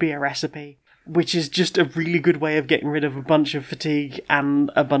probably be a recipe, which is just a really good way of getting rid of a bunch of fatigue and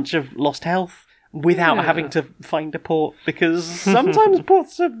a bunch of lost health. without having to find a port, because sometimes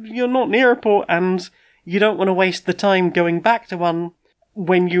you're not near a port and you don't want to waste the time going back to one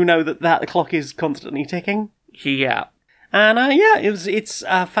when you know that the clock is constantly ticking. Yeah. And it's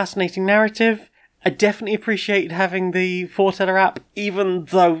a fascinating narrative. I definitely appreciate having the Foreteller app, even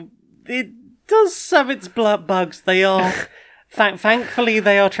though it does have its bugs. They are, thankfully,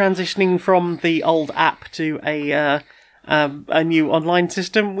 they are transitioning from the old app to a new online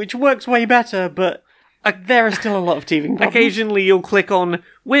system, which works way better, but there are still a lot of teething problems. Occasionally you'll click on,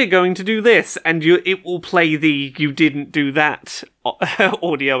 we're going to do this, and it will play the you didn't do that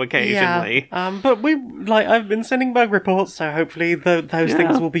audio occasionally. Yeah, but I've been sending bug reports, so hopefully those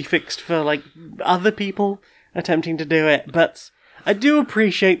things will be fixed for, other people attempting to do it. But I do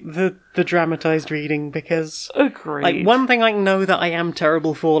appreciate the dramatized reading, because Agreed. one thing I know that I am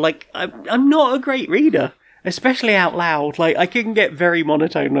terrible for, I'm not a great reader, especially out loud. I can get very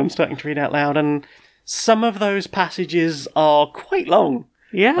monotone when I'm starting to read out loud, and some of those passages are quite long.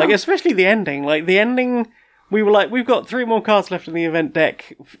 Yeah. Especially the ending. The ending, we were we've got 3 more cards left in the event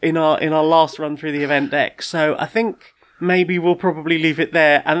deck in our last run through the event deck, so I think maybe we'll probably leave it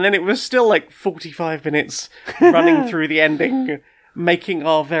there. And then it was still 45 minutes running through the ending, making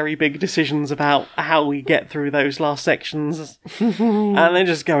our very big decisions about how we get through those last sections. And then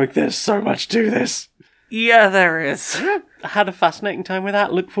just going, there's so much to this. Yeah, there is. I had a fascinating time with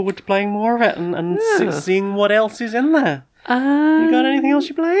that. Look forward to playing more of it and seeing what else is in there. You got anything else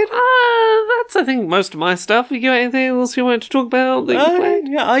you played? That's, I think, most of my stuff. You got anything else you wanted to talk about that you played?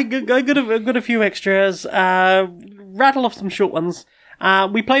 Yeah, I got a few extras. Rattle off some short ones.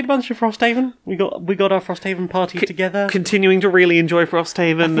 We played a bunch of Frosthaven. We got our Frosthaven party together. Continuing to really enjoy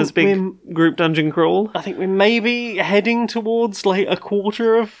Frosthaven as big group dungeon crawl. I think we're maybe heading towards a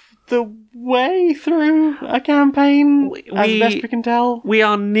quarter of the way through a campaign, as best we can tell. We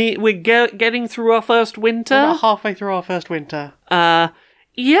are we're getting through our first winter. We're about halfway through our first winter.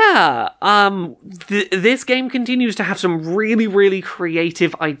 This game continues to have some really, really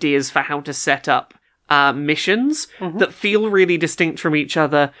creative ideas for how to set up missions that feel really distinct from each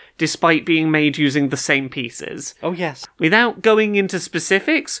other, despite being made using the same pieces. Oh, yes. Without going into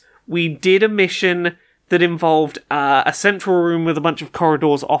specifics, we did a mission that involved a central room with a bunch of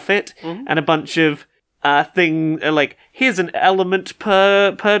corridors off it, and a bunch of here's an element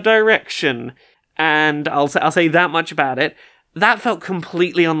per direction, and I'll say that much about it. That felt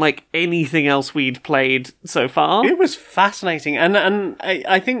completely unlike anything else we'd played so far. It was fascinating, and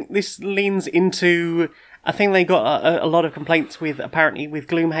I think this leans into a thing they got a lot of complaints with, apparently, with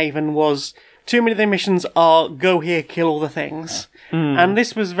Gloomhaven, was too many of their missions are go here, kill all the things. And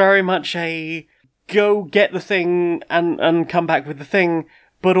this was very much a go get the thing and come back with the thing,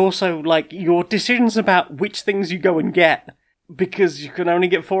 but also your decisions about which things you go and get, because you can only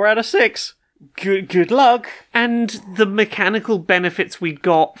get 4 out of 6. Good luck. And the mechanical benefits we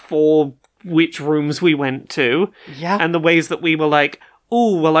got for which rooms we went to, and the ways that we were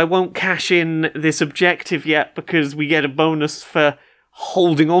I won't cash in this objective yet because we get a bonus for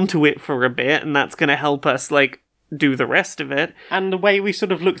holding on to it for a bit, and that's going to help us do the rest of it. And the way we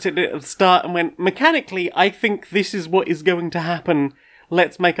sort of looked at it at the start and went, mechanically, I think this is what is going to happen.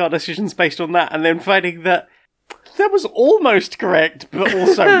 Let's make our decisions based on that. And then finding that was almost correct, but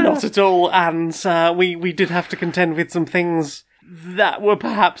also not at all. And we did have to contend with some things that were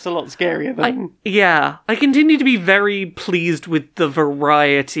perhaps a lot scarier than... I continue to be very pleased with the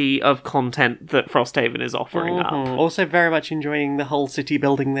variety of content that Frosthaven is offering up. Also very much enjoying the whole city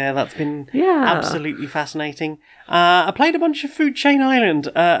building there. That's been absolutely fascinating. I played a bunch of Food Chain Island,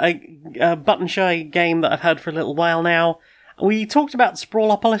 a button shy game that I've had for a little while now. We talked about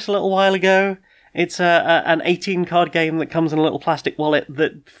Sprawlopolis a little while ago. It's an 18-card game that comes in a little plastic wallet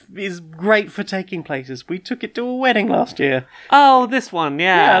that is great for taking places. We took it to a wedding last year. Oh, this one,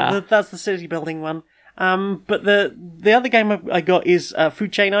 yeah. Yeah, that's the city building one. But the other game I got is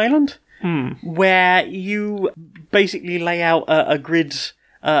Food Chain Island, where you basically lay out a grid,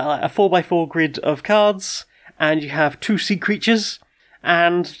 a 4x4 grid of cards, and you have 2 sea creatures,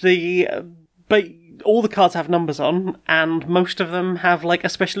 and all the cards have numbers on, and most of them have a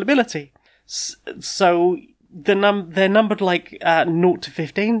special ability. So they're numbered 0 to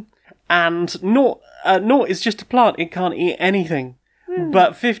 15, and 0 is just a plant; it can't eat anything.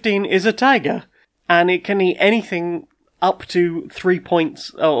 But 15 is a tiger, and it can eat anything up to 3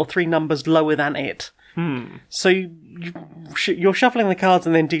 points or 3 numbers lower than it. So you're shuffling the cards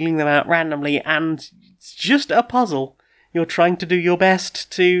and then dealing them out randomly, and it's just a puzzle. You're trying to do your best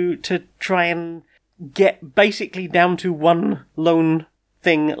to try and get basically down to one lone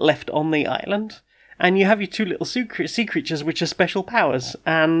thing left on the island, and you have your two little sea creatures, which are special powers.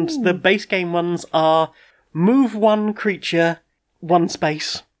 And the base game ones are move one creature one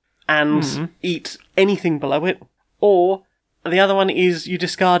space and eat anything below it. Or the other one is you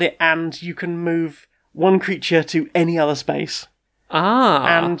discard it and you can move one creature to any other space.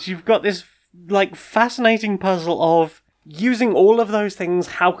 And you've got this like fascinating puzzle of using all of those things.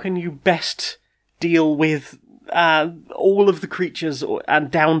 How can you best deal with all of the creatures and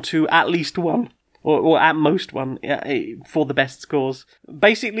down to at least one or at most one for the best scores?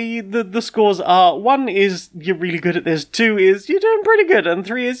 Basically, the scores are 1 is you're really good at this, 2 is you're doing pretty good, and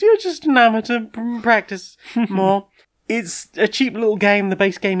 3 is you're just an amateur, practice more. It's a cheap little game. The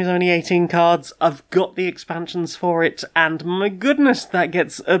base game is only 18 cards. I've got the expansions for it, and my goodness, that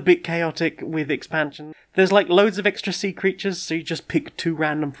gets a bit chaotic with expansion. There's like loads of extra sea creatures, so you just pick 2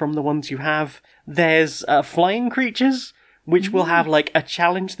 random from the ones you have. There's flying creatures, which will have like a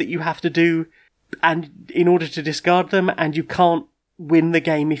challenge that you have to do and in order to discard them, and you can't win the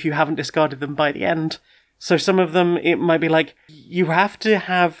game if you haven't discarded them by the end. So some of them, it might be like, you have to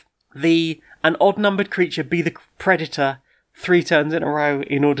have an odd-numbered creature be the predator 3 turns in a row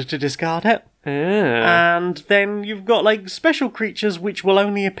in order to discard it. And then you've got, like, special creatures which will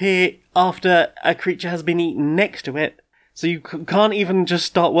only appear after a creature has been eaten next to it. So you can't even just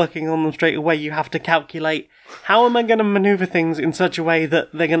start working on them straight away. You have to calculate, how am I going to maneuver things in such a way that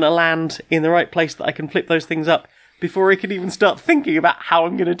they're going to land in the right place that I can flip those things up before I can even start thinking about how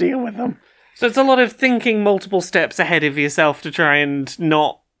I'm going to deal with them. So it's a lot of thinking multiple steps ahead of yourself to try and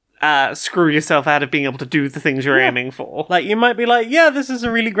not screw yourself out of being able to do the things you're aiming for. Like, you might be like, yeah, this is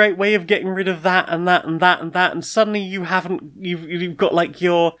a really great way of getting rid of that and that and that and that, and suddenly you've got like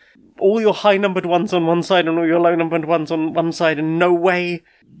all your high-numbered ones on one side and all your low-numbered ones on one side, and no way,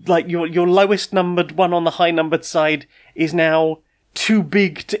 like, your lowest numbered one on the high-numbered side is now too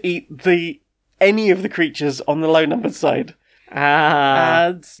big to eat any of the creatures on the low-numbered side.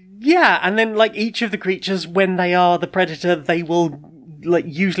 And then, like, each of the creatures, when they are the predator, they will like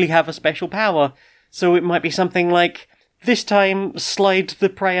usually have a special power. So it might be something like, this time slide the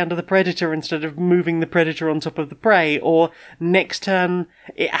prey under the predator instead of moving the predator on top of the prey, or next turn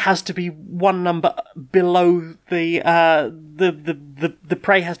it has to be 1 number below the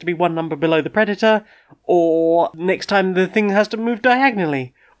prey has to be 1 number below the predator, or next time the thing has to move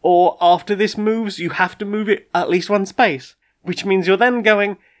diagonally, or after this moves you have to move it at least 1 space, which means you're then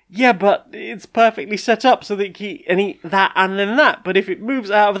going, yeah, but it's perfectly set up so that you can eat that and then that. But if it moves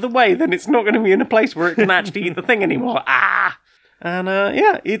out of the way, then it's not going to be in a place where it can actually eat the thing anymore. And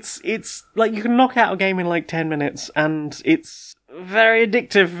it's like you can knock out a game in like 10 minutes, and it's very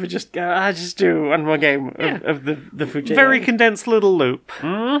addictive. Just do one more game of the Fuji. Very condensed little loop.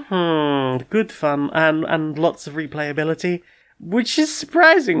 Good fun and lots of replayability, which is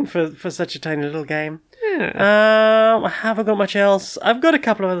surprising for such a tiny little game. I haven't got much else. I've got a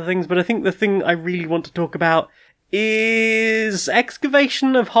couple of other things, but I think the thing I really want to talk about is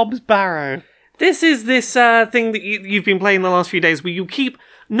Excavation of Hobbs Barrow. This is this thing that you've been playing the last few days where you keep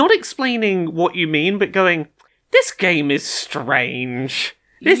not explaining what you mean, but going, this game is strange.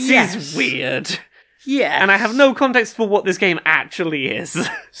 This is weird. Yeah. And I have no context for what this game actually is.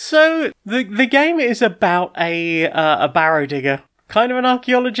 So, the game is about a barrow digger. Kind of an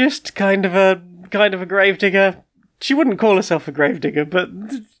archaeologist, kind of a gravedigger. She wouldn't call herself a gravedigger, but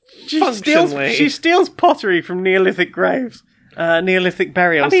she steals pottery from Neolithic graves. Neolithic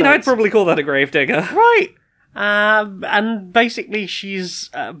burial sites. I'd probably call that a gravedigger. Right. And basically she's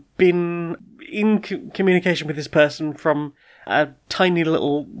been in communication with this person from a tiny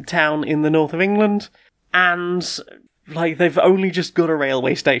little town in the north of England, and like they've only just got a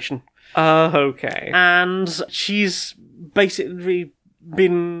railway station. Okay. And she's basically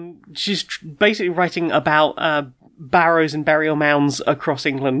writing about barrows and burial mounds across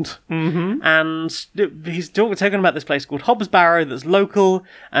England. And he's talking about this place called Hobbs Barrow that's local,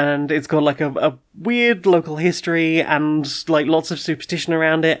 and it's got like a weird local history and like lots of superstition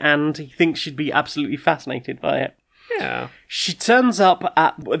around it, and he thinks she'd be absolutely fascinated by it. Yeah. She turns up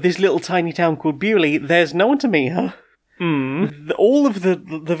at this little tiny town called Bewley. There's no one to meet her. All of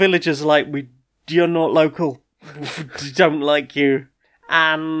the villagers are like, you're not local. Don't like you.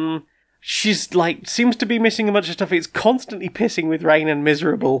 And she's like, seems to be missing a bunch of stuff. It's constantly pissing with rain and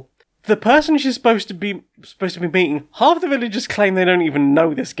miserable. The person she's supposed to be meeting, half the villagers claim they don't even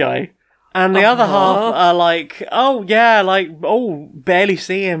know this guy. And the other half are like, barely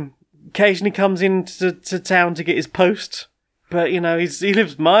see him. Occasionally comes into town to get his post. But, he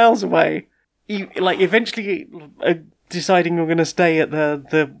lives miles away. Eventually deciding you're going to stay at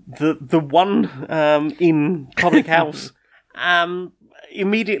the one inn public house.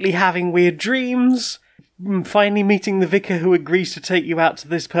 immediately having weird dreams, finally meeting the vicar who agrees to take you out to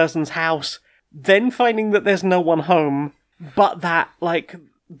this person's house, then finding that there's no one home, but that, like,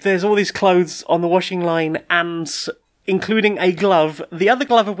 there's all these clothes on the washing line, and including a glove, the other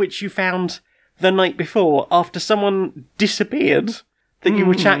glove of which you found the night before after someone disappeared that you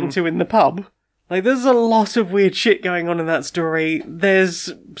were chatting to in the pub. Like, there's a lot of weird shit going on in that story.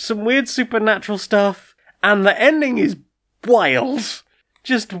 There's some weird supernatural stuff, and the ending is wild.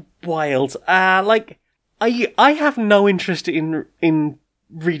 Just wild. I have no interest in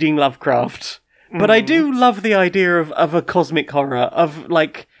reading Lovecraft, but I do love the idea of a cosmic horror, of,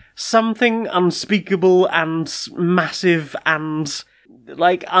 like, something unspeakable and massive and,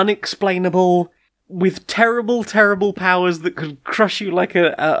 like, unexplainable, with terrible, terrible powers that could crush you like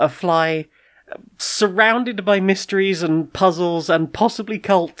a fly, surrounded by mysteries and puzzles and possibly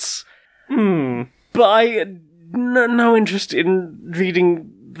cults. But I no interest in reading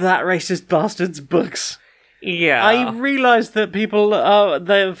that racist bastard's books. Yeah. I realise that people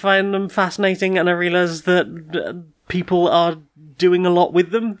they find them fascinating, and I realise that people are doing a lot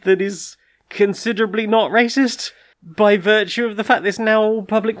with them that is considerably not racist by virtue of the fact that it's now all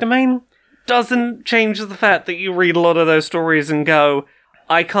public domain. Doesn't change the fact that you read a lot of those stories and go,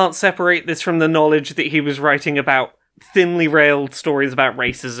 I can't separate this from the knowledge that he was writing about thinly railed stories about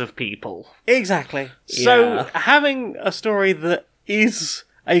races of people. Exactly. So having a story that is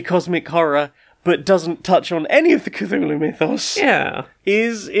a cosmic horror but doesn't touch on any of the Cthulhu mythos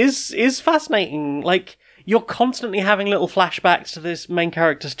is fascinating. Like, you're constantly having little flashbacks to this main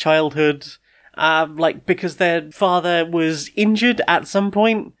character's childhood, like, because their father was injured at some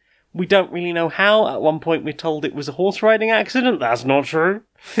point. We don't really know how. At one point we're told it was a horse riding accident. That's not true.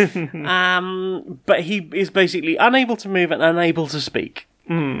 But he is basically unable to move and unable to speak.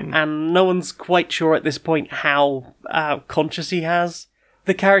 And no one's quite sure at this point how conscious he has.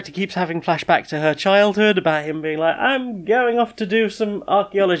 The character keeps having flashbacks to her childhood about him being like, I'm going off to do some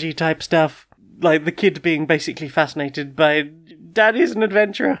archaeology type stuff. Like, the kid being basically fascinated by Daddy's an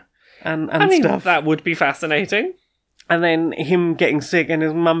adventurer and stuff. That would be fascinating. And then him getting sick and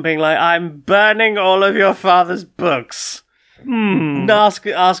his mum being like, I'm burning all of your father's books.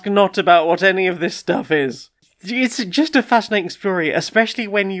 Ask not about what any of this stuff is. It's just a fascinating story, especially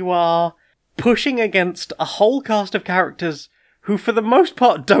when you are pushing against a whole cast of characters who, for the most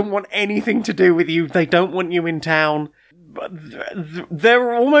part, don't want anything to do with you. They don't want you in town. But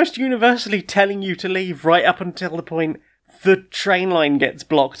they're almost universally telling you to leave right up until the point the train line gets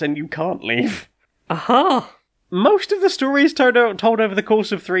blocked and you can't leave. Most of the story is told over the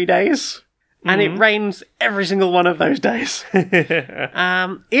course of 3 days, and it rains every single one of those days.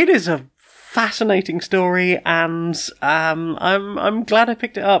 It is a fascinating story, and I'm glad I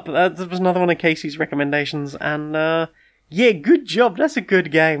picked it up. That was another one of Casey's recommendations, and yeah, good job. That's a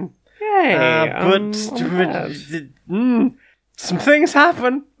good game. Yay! Some things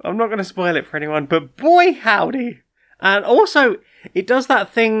happen. I'm not going to spoil it for anyone, but boy howdy! And also, it does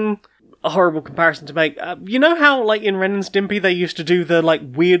that thing. A horrible comparison to make. You know how, like, in Ren and Stimpy, they used to do the, like,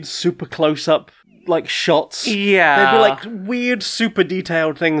 weird super close-up, like, shots? Yeah. They'd be, like, weird super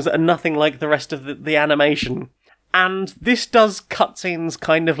detailed things that are nothing like the rest of the animation. And this does cutscenes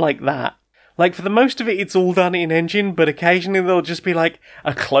kind of like that. Like, for the most of it, it's all done in engine, but occasionally there'll just be, like,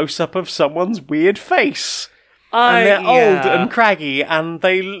 a close-up of someone's weird face. And they're old and craggy, and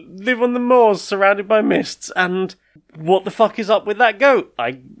they live on the moors surrounded by mists, and what the fuck is up with that goat?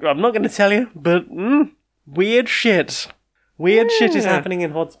 I'm not going to tell you, but weird shit. Weird shit is happening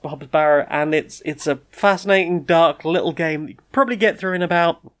in Hobbs Barrow, and it's a fascinating, dark little game that you can probably get through in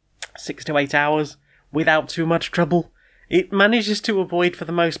about 6 to 8 hours without too much trouble. It manages to avoid, for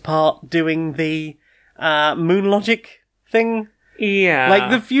the most part, doing the moon logic thing. Yeah.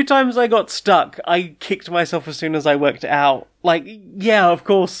 Like, the few times I got stuck, I kicked myself as soon as I worked it out. Like, yeah, of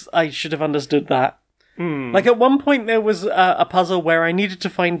course, I should have understood that. Like, at one point there was a puzzle where I needed to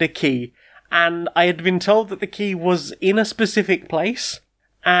find a key, and I had been told that the key was in a specific place,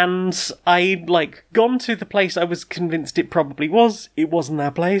 and I'd, like, gone to the place I was convinced it probably was. It wasn't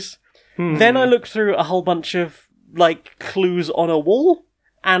that place. Then I looked through a whole bunch of, like, clues on a wall,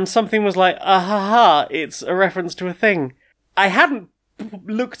 and something was like, it's a reference to a thing. I hadn't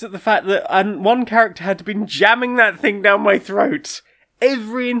looked at the fact that one character had been jamming that thing down my throat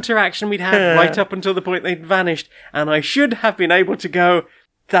every interaction we'd had right up until the point they'd vanished, and I should have been able to go,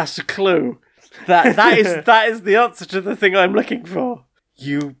 that's a clue. That is the answer to the thing I'm looking for.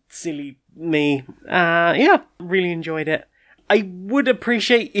 You silly me. Yeah, really enjoyed it. I would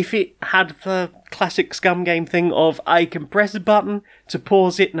appreciate if it had the classic Scum game thing of I can press a button to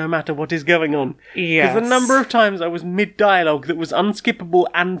pause it no matter what is going on. Yes. Because the number of times I was mid-dialogue that was unskippable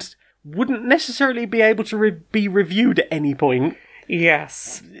and wouldn't necessarily be able to be reviewed at any point.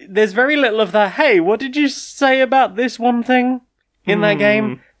 Yes. There's very little of the, hey, what did you say about this one thing in that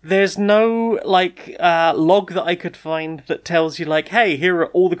game? There's no, log that I could find that tells you, hey, here are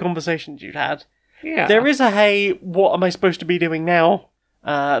all the conversations you've had. Yeah. There is a, hey, what am I supposed to be doing now,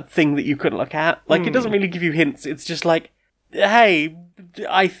 thing that you could look at. It doesn't really give you hints. It's just hey,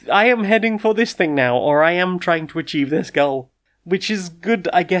 I am heading for this thing now, or I am trying to achieve this goal. Which is good,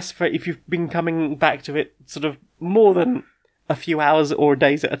 I guess, for if you've been coming back to it sort of more than a few hours or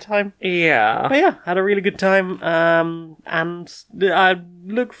days at a time. Yeah. But yeah, had a really good time, and I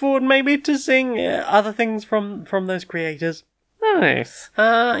look forward maybe to seeing other things from those creators. Nice.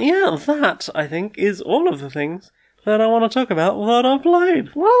 Yeah, that, I think, is all of the things that I want to talk about that I've played.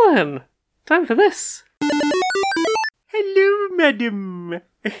 Well then, time for this. Hello, madam.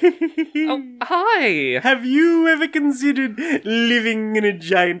 Oh, hi. Have you ever considered living in a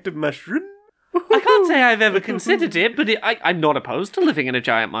giant mushroom? I can't say I've ever considered it, but I'm not opposed to living in a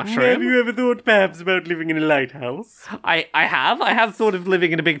giant mushroom. Have you ever thought perhaps about living in a lighthouse? I have thought of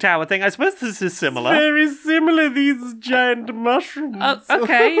living in a big tower thing. I suppose this is similar. Very similar, these giant mushrooms.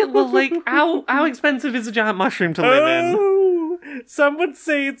 Okay, well, how expensive is a giant mushroom to live in? Some would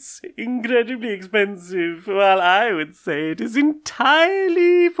say it's incredibly expensive, while I would say it is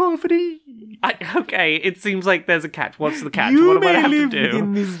entirely for free. Okay, it seems like there's a catch. What's the catch? You What do I may have to live do?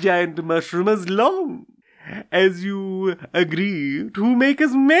 in this giant mushroom as long as you agree to make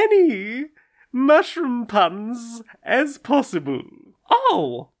as many mushroom puns as possible.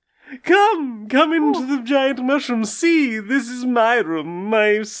 Oh! Come into the giant mushroom. See, this is my room,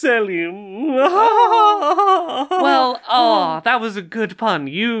 my cellium. Well, that was a good pun.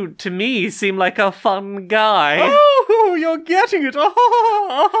 You, to me, seem like a fun guy. Oh, you're getting it.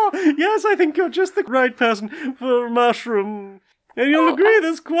 Yes, I think you're just the right person for a mushroom. And you'll agree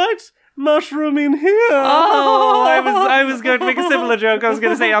there's quite mushroom in here. Oh, I was going to make a similar joke. I was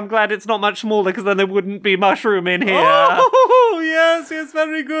going to say I'm glad it's not much smaller because then there wouldn't be mushroom in here. Oh, yes,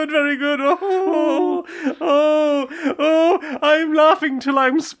 very good. I'm laughing till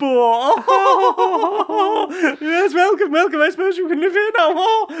I'm spore. Yes, welcome. I suppose you can live here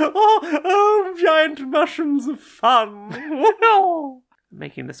now. Giant mushrooms of fun.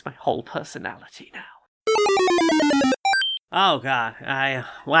 Making this my whole personality now. Oh God,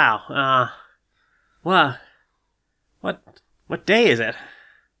 wow, what day is it?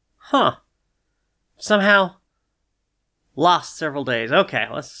 Huh. Somehow lost several days. Okay,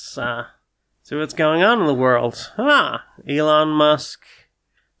 let's see what's going on in the world. Elon Musk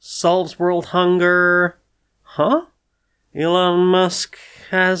solves world hunger. Huh? Elon Musk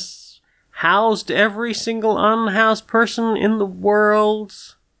has housed every single unhoused person in the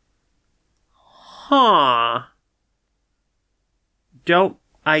world. Huh. No.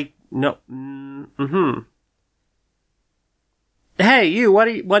 Hey, you, what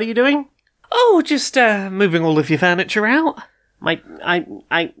are you doing? Oh, just, moving all of your furniture out. Why?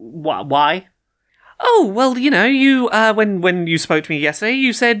 Oh, well, you, when you spoke to me yesterday,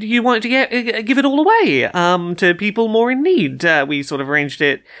 you said you wanted to give it all away, to people more in need. We sort of arranged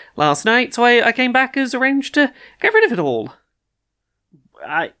it last night, so I came back as arranged to get rid of it all.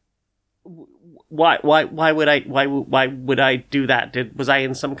 Why would I do that? Was I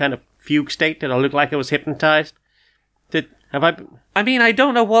in some kind of fugue state? Did I look like I was hypnotized? I mean, I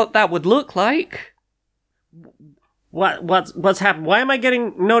don't know what that would look like. What's happened? Why am I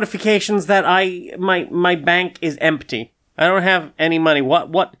getting notifications that my bank is empty? I don't have any money.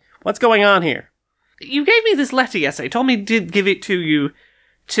 What's going on here? You gave me this letter yesterday. Told me to give it to you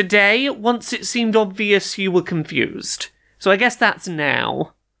today. Once it seemed obvious you were confused. So I guess that's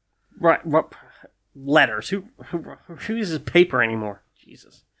now. Right. Letters. Who uses paper anymore?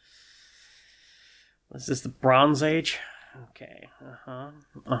 Jesus. Is this the Bronze Age? Okay.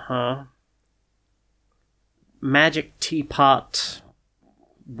 Magic teapot.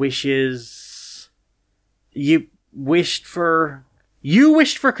 Wishes. You wished for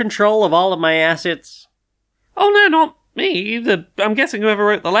control of all of my assets? Oh no, not me. I'm guessing whoever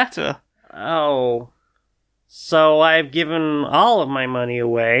wrote the letter. Oh. So I've given all of my money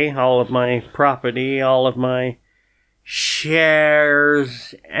away, all of my property, all of my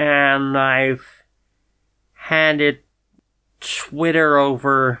shares, and I've handed Twitter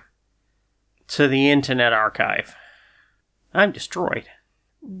over to the Internet Archive. I'm destroyed.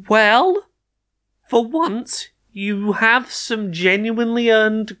 Well, for once, you have some genuinely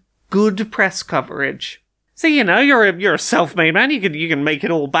earned good press coverage. So, you're a self-made man. You can make it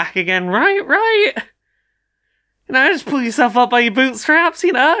all back again, right? Just pull yourself up by your bootstraps, Do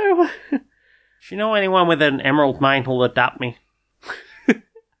you know anyone with an emerald mind who'll adapt me?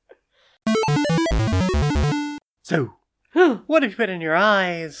 So, what have you put in your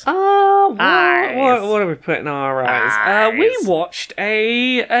eyes? What have we put in our eyes? We watched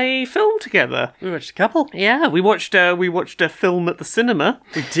a film together. We watched a couple. Yeah, we watched a film at the cinema.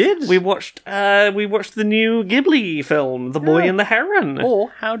 We did. We watched the new Ghibli film, The Boy and the Heron.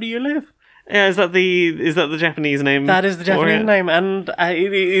 Or How Do You Live? Yeah, is that the Japanese name? That is the Japanese name, and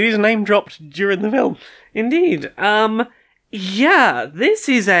it is name dropped during the film. Indeed. Yeah, this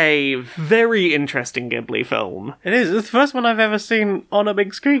is a very interesting Ghibli film. It is. It's the first one I've ever seen on a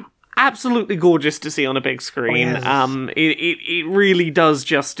big screen. Absolutely gorgeous to see on a big screen. Oh, yes. It really does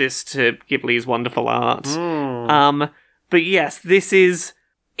justice to Ghibli's wonderful art. But yes, it is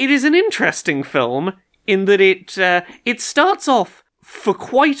an interesting film in that it starts off for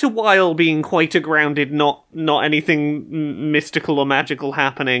quite a while being quite a grounded, not anything mystical or magical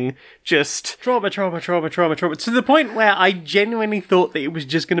happening, just trauma, to the point where I genuinely thought that it was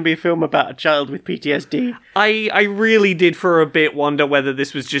just going to be a film about a child with PTSD. I really did for a bit wonder whether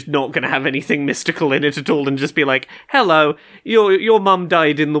this was just not going to have anything mystical in it at all and just be like, hello, your mum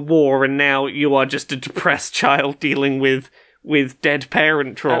died in the war and now you are just a depressed child dealing with dead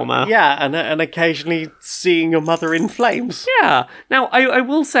parent trauma. And occasionally seeing your mother in flames. Yeah. Now, I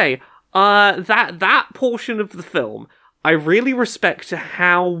will say, that portion of the film, I really respect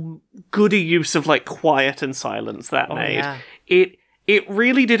how good a use of, quiet and silence that made. Yeah. It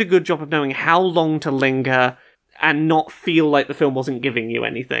really did a good job of knowing how long to linger and not feel like the film wasn't giving you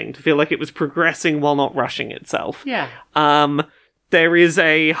anything. To feel like it was progressing while not rushing itself. Yeah. There is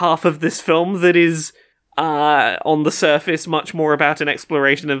a half of this film that is on the surface, much more about an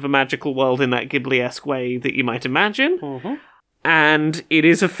exploration of a magical world in that Ghibli-esque way that you might imagine. Mm-hmm. And it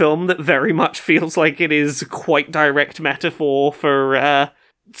is a film that very much feels like it is quite direct metaphor for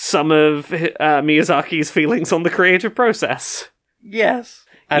some of Miyazaki's feelings on the creative process. Yes.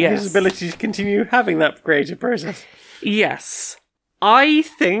 And his ability to continue having that creative process. Yes. I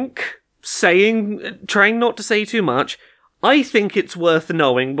think, trying not to say too much, I think it's worth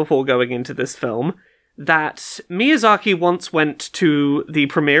knowing before going into this film that Miyazaki once went to the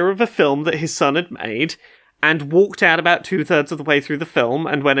premiere of a film that his son had made and walked out about 2/3 of the way through the film,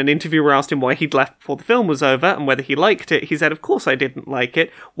 and when an interviewer asked him why he'd left before the film was over and whether he liked it, he said, of course I didn't like it.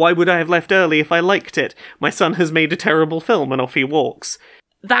 Why would I have left early if I liked it? My son has made a terrible film, and off he walks.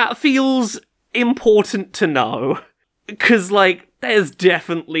 That feels important to know, because, there's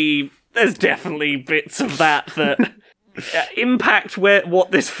definitely bits of that impact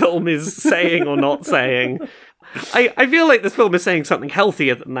what this film is saying or not saying. I feel like this film is saying something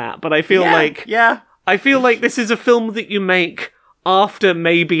healthier than that, but I feel I feel like this is a film that you make after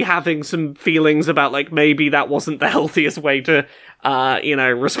maybe having some feelings about, maybe that wasn't the healthiest way to,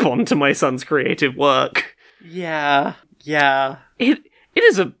 respond to my son's creative work. Yeah. It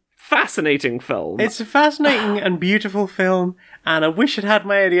is a fascinating film. It's a fascinating and beautiful film, and I wish I'd had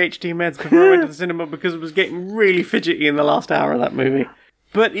my ADHD meds before I went to the cinema because it was getting really fidgety in the last hour of that movie.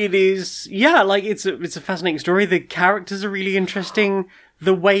 But it is, it's a fascinating story. The characters are really interesting.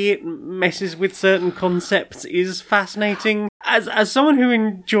 The way it messes with certain concepts is fascinating. As someone who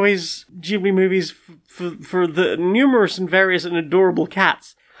enjoys Ghibli movies for the numerous and various and adorable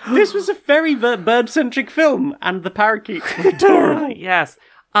cats, this was a very bird-centric film, and the parakeets were adorable. Yes.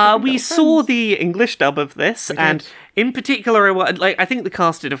 We saw the English dub of this, and in particular, I think the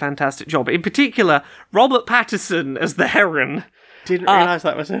cast did a fantastic job. In particular, Robert Pattinson as the heron. Didn't realise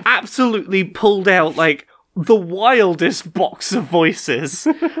that was him. Absolutely pulled out, the wildest box of voices.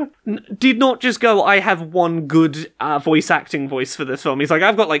 Did not just go, I have one good voice acting voice for this film. He's like,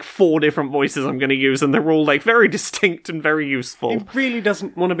 I've got 4 different voices I'm going to use, and they're all very distinct and very useful. He really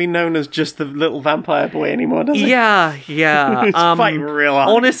doesn't want to be known as just the little vampire boy anymore, does he? Yeah. He's fighting real hard.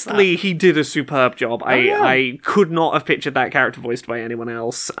 Honestly, he did a superb job. I could not have pictured that character voiced by anyone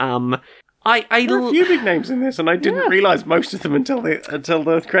else. There are a few big names in this, and I didn't realise most of them until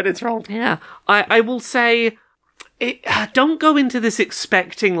the credits rolled. Yeah. I will say, don't go into this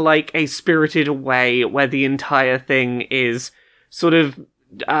expecting, a Spirited Away, where the entire thing is sort of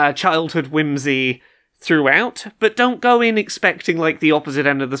childhood whimsy throughout, but don't go in expecting, the opposite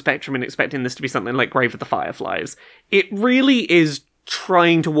end of the spectrum and expecting this to be something like Grave of the Fireflies. It really is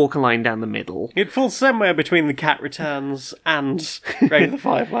trying to walk a line down the middle. It falls somewhere between The Cat Returns and Grave of the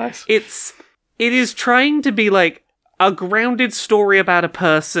Fireflies. It is trying to be a grounded story about a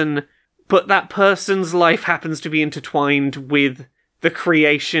person, but that person's life happens to be intertwined with the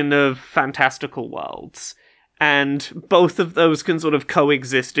creation of fantastical worlds. and both of those can sort of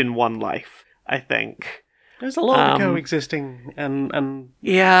coexist in one life, I think. There's a lot of coexisting and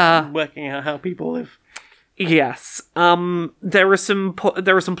Yeah. working out how people live. Yes. There are some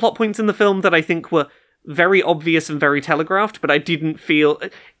plot points in the film that I think were very obvious and very telegraphed, but I didn't feel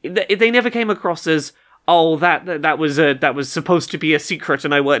they never came across as, oh, that was supposed to be a secret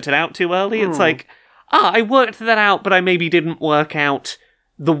and I worked it out too early. It's like, I worked that out, but I maybe didn't work out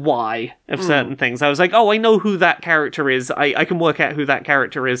the why of certain things. I was like, oh, I know who that character is. I can work out who that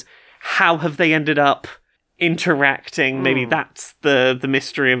character is. How have they ended up interacting? Maybe that's the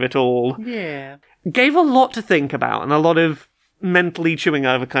mystery of it all. Yeah. Gave a lot to think about and a lot of mentally chewing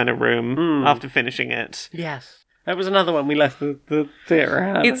over kind of room after finishing it. Yes. That was another one we left the theatre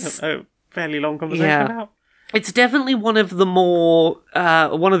had a fairly long conversation about. It's definitely one of the more,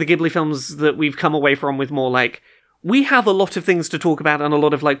 one of the Ghibli films that we've come away from with more like, we have a lot of things to talk about and a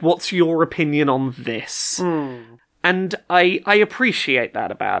lot of like, what's your opinion on this? And I appreciate that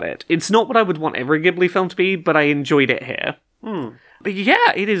about it. It's not what I would want every Ghibli film to be, but I enjoyed it here. But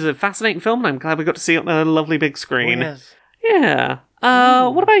yeah, it is a fascinating film, and I'm glad we got to see it on a lovely big screen. Oh, yes. Yeah.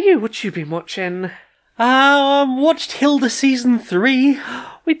 What about you? What you been watching? Watched Hilda Season 3.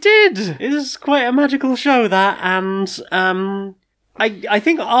 We did! It is quite a magical show, that, and I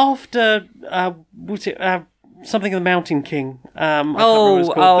think after something of the Mountain King. I can't remember what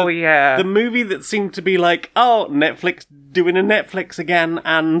it's called. Yeah. The movie that seemed to be like, oh, Netflix doing a Netflix again,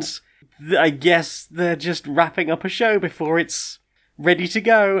 and I guess they're just wrapping up a show before it's ready to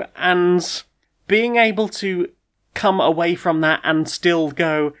go, and being able to come away from that and still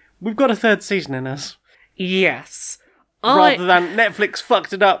go, we've got a third season in us. Yes. Rather than Netflix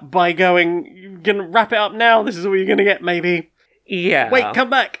fucked it up by going, you're gonna wrap it up now, this is all you're gonna get, maybe. Yeah. Wait, come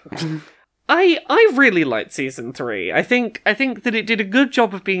back. I really liked season 3. I think that it did a good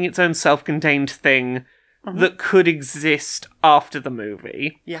job of being its own self-contained thing that could exist after the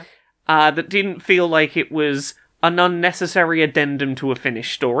movie. Yeah. That didn't feel like it was an unnecessary addendum to a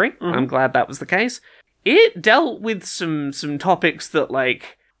finished story. I'm glad that was the case. It dealt with some topics that,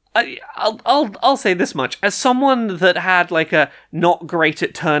 like, I'll say this much. As someone that had, like, a not great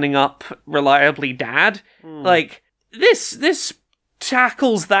at turning up reliably dad, like, this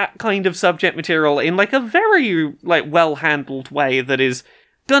tackles that kind of subject material in, like, a very, like, well-handled way that is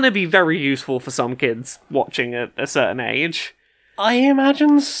gonna be very useful for some kids watching at a certain age. I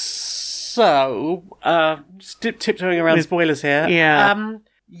imagine so. Tiptoeing around spoilers here. Yeah.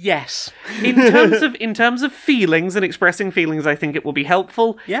 Yes. In terms of feelings and expressing feelings, I think it will be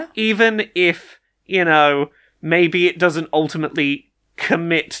helpful. Yeah. Even if, maybe it doesn't ultimately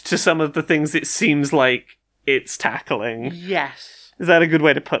commit to some of the things it seems like it's tackling. Yes. Is that a good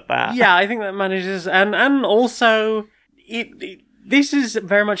way to put that? Yeah, I think that manages, and also this is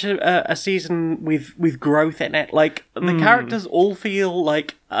very much a season with growth in it. Like, the characters all feel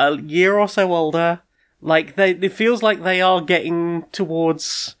like a year or so older. Like, it feels like they are getting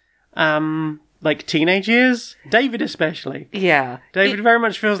towards, like, teenage years. David especially. Yeah. David very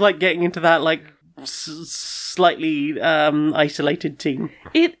much feels like getting into that, like, slightly isolated teen.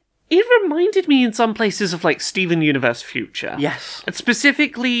 It reminded me in some places of, like, Steven Universe Future. Yes. And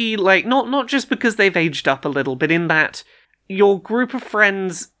specifically, like, not just because they've aged up a little, but in that your group of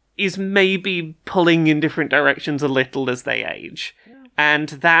friends is maybe pulling in different directions a little as they age. Yeah. And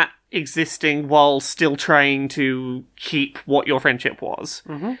that existing while still trying to keep what your friendship was.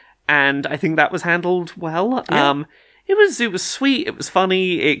 Mm-hmm. And I think that was handled well. Yeah. It was sweet, it was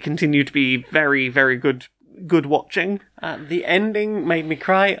funny, it continued to be very, very good watching. The ending made me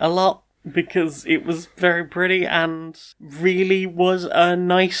cry a lot because it was very pretty and really was a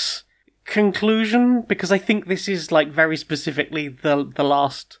nice conclusion, because I think this is, like, very specifically the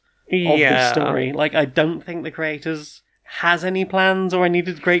last of the story. Like, I don't think the creators has any plans or any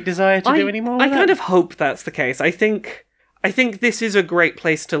great desire to do any more with I kind of hope that's the case. I think this is a great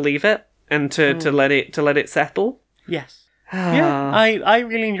place to leave it and to let it settle. Yes. Yeah, I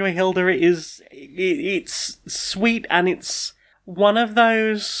really enjoy Hilda. It's sweet, and it's one of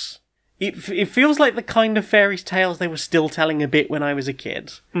those. It feels like the kind of fairy tales they were still telling a bit when I was a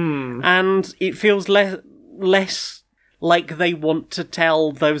kid, and it feels less like they want to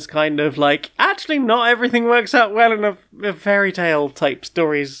tell those kind of, like, actually not everything works out well in a fairy tale type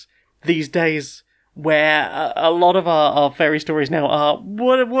stories these days, where a lot of our fairy stories now are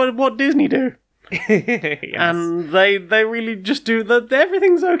what Disney do. Yes. And they really just do that.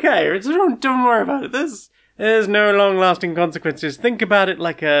 Everything's okay. It's, don't worry about it. There's no long-lasting consequences. Think about it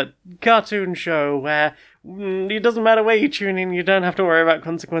like a cartoon show where it doesn't matter where you tune in, you don't have to worry about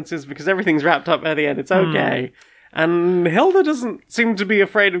consequences because everything's wrapped up at the end. It's okay. And Hilda doesn't seem to be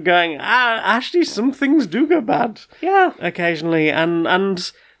afraid of going, actually, some things do go bad. Yeah. Occasionally.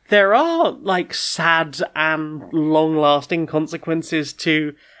 And there are, like, sad and long-lasting consequences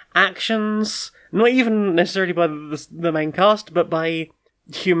to actions, not even necessarily by the main cast, but by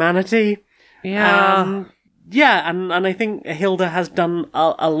humanity. Yeah. And I think Hilda has done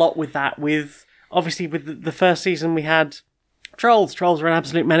a lot with that. Obviously, with the first season, we had trolls. Trolls are an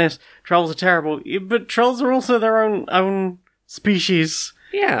absolute menace. Trolls are terrible, but trolls are also their own species.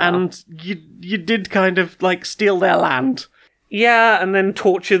 Yeah. And you did kind of like steal their land. Yeah, and then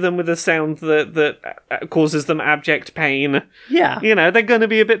torture them with a sound that causes them abject pain. Yeah. You know, they're going to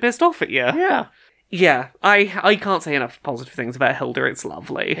be a bit pissed off at you. Yeah. Yeah, I can't say enough positive things about Hilda. It's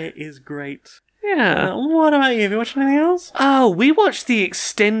lovely. It is great. Yeah. What about you? Have you watched anything else? Oh, we watched the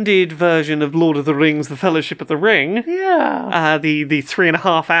extended version of Lord of the Rings: The Fellowship of the Ring. Yeah. The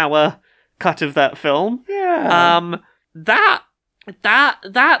 3.5 hour cut of that film. Yeah. That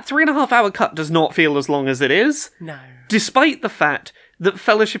 3.5 hour cut does not feel as long as it is. No. Despite the fact that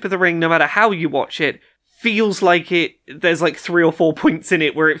Fellowship of the Ring, no matter how you watch it, feels like there's like 3 or 4 points in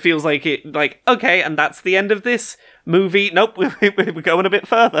it where it feels like okay, and that's the end of this movie. Nope, we're going a bit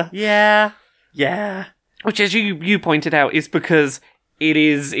further. Yeah. Yeah. Which, as you pointed out, is because it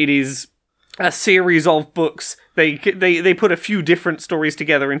is a series of books. They put a few different stories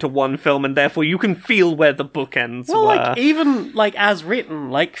together into one film, and therefore you can feel where the bookends were. Well, like, even, like, as written,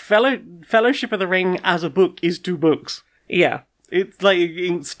 like, Fellowship of the Ring as a book is 2 books. Yeah. It's like,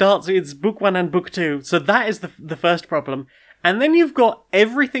 it's book 1 and book 2, so that is the first problem. And then you've got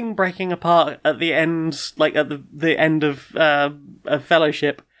everything breaking apart at the end, like, at the end of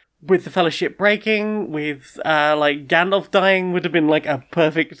Fellowship. With the Fellowship breaking, with, like, Gandalf dying would have been, like, a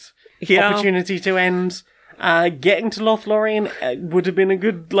perfect opportunity to end. Getting to Lothlorien would have been a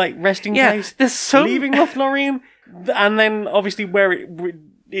good, like, resting place. There's so... Leaving Lothlorien, and then, obviously, where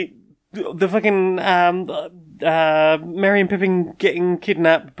the fucking, Merry and Pippin getting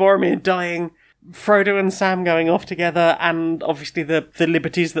kidnapped, Boromir dying, Frodo and Sam going off together, and, obviously, the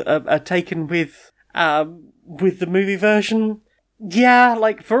liberties that are taken with the movie version. Yeah,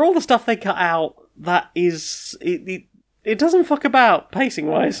 like, for all the stuff they cut out, that is... It doesn't fuck about,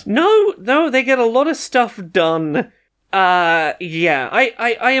 pacing-wise. No, they get a lot of stuff done. Yeah,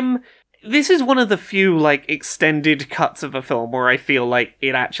 I am... This is one of the few, like, extended cuts of a film where I feel like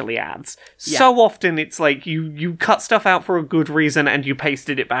it actually adds. Yeah. So often it's like, you cut stuff out for a good reason and you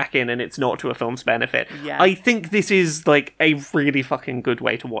pasted it back in and it's not to a film's benefit. Yeah. I think this is, like, a really fucking good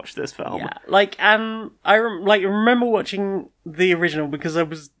way to watch this film. Yeah, like, and I remember watching the original because I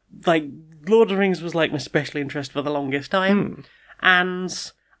was, like, Lord of the Rings was, like, my special interest for the longest time.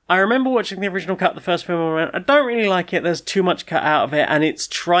 And I remember watching the original cut, the first film, and I went, I don't really like it, there's too much cut out of it, and it's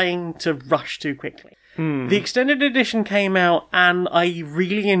trying to rush too quickly. The extended edition came out, and I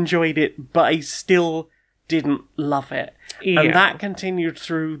really enjoyed it, but I still didn't love it. Yeah. And that continued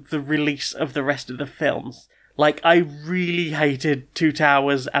through the release of the rest of the films. Like, I really hated Two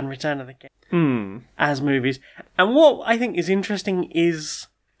Towers and Return of the King as movies. And what I think is interesting is,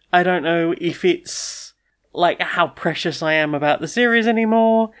 I don't know if it's like how precious I am about the series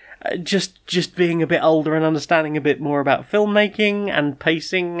anymore, just being a bit older and understanding a bit more about filmmaking and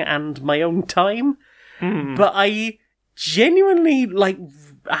pacing and my own time. But I genuinely, like,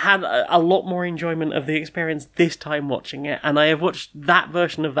 had a lot more enjoyment of the experience this time watching it, and I have watched that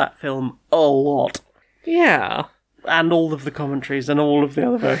version of that film a lot. Yeah. And all of the commentaries and all of the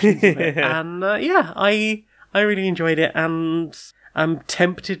other versions of it. And, I really enjoyed it, and I'm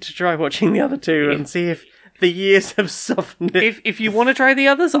tempted to try watching the other two and see if the years have softened it. If you want to try the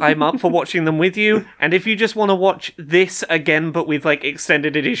others, I'm up for watching them with you. And if you just want to watch this again, but with, like,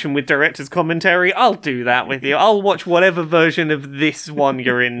 extended edition with director's commentary, I'll do that with you. I'll watch whatever version of this one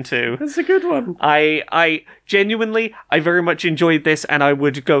you're into. That's a good one. I genuinely, I very much enjoyed this, and I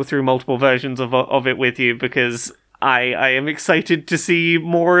would go through multiple versions of it with you, because I am excited to see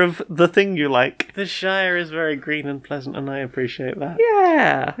more of the thing you like. The Shire is very green and pleasant, and I appreciate that.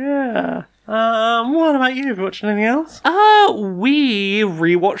 Yeah. Yeah. What about you? Have you watched anything else? We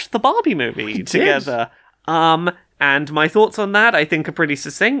rewatched the Barbie movie together. And my thoughts on that, I think, are pretty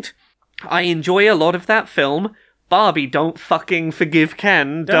succinct. I enjoy a lot of that film. Barbie, don't fucking forgive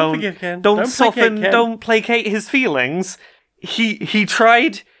Ken. Don't forgive Ken. Don't Don't soften, placate Ken. don't placate his feelings. He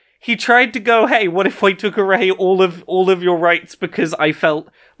tried to go, hey, what if I took away all of your rights because I felt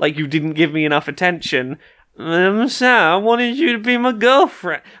like you didn't give me enough attention? Sam, I wanted you to be my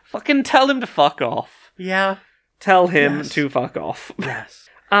girlfriend. Fucking tell him to fuck off. Yeah. Tell him Yes. to fuck off. Yes.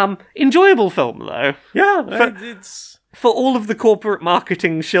 Enjoyable film, though. Yeah, it's... For all of the corporate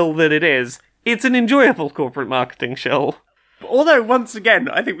marketing shill that it is, it's an enjoyable corporate marketing show. Although, once again,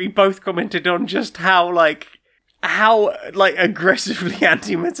 I think we both commented on just how aggressively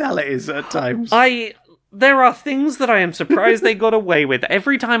anti-Mattel it is at times. There are things that I am surprised they got away with.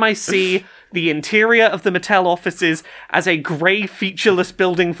 Every time I see the interior of the Mattel offices as a grey, featureless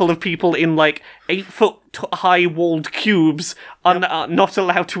building full of people in, 8-foot-high walled cubes, not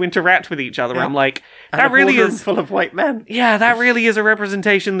allowed to interact with each other, I'm like, that really is... full of white men. Yeah, that really is a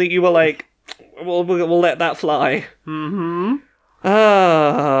representation that you were like, we'll let that fly. Mm-hmm.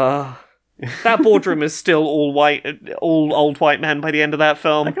 That boardroom is still all old white men by the end of that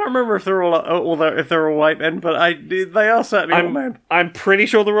film. I can't remember if they're all white men, but they are certainly all men. I'm pretty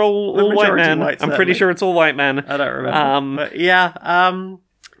sure they're all white men. White, I'm pretty sure it's all white men. I don't remember. But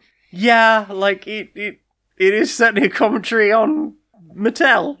it is certainly a commentary on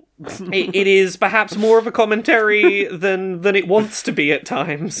Mattel. It is perhaps more of a commentary than it wants to be at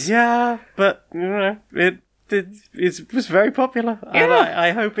times. Yeah, but it was very popular, and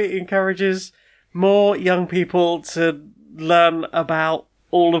I hope it encourages more young people to learn about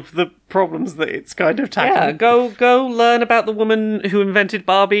all of the problems that it's kind of tackling. Yeah, go learn about the woman who invented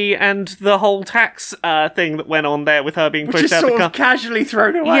Barbie and the whole tax thing that went on there with her being pushed out of the car. Casually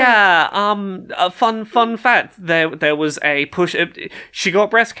thrown away. Yeah, a fun fact. There was a push. She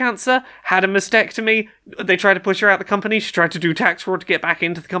got breast cancer, had a mastectomy. They tried to push her out the company. She tried to do tax fraud to get back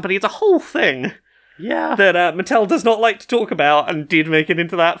into the company. It's a whole thing. Yeah. That Mattel does not like to talk about and did make it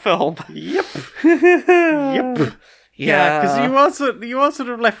into that film. Yep. Yep. Yeah, because you are sort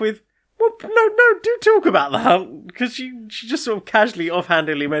of left with, well, no, do talk about that, because she just sort of casually,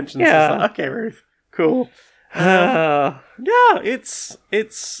 offhandedly mentions it. Okay, Ruth, cool. Yeah, it's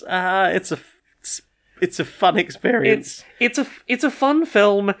a fun experience. It's a fun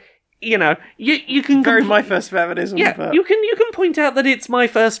film. You know, you can very my first feminism. Yeah, but... you can point out that it's my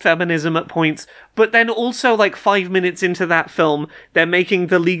first feminism at points, but then also 5 minutes into that film, they're making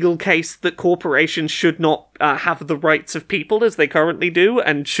the legal case that corporations should not have the rights of people as they currently do,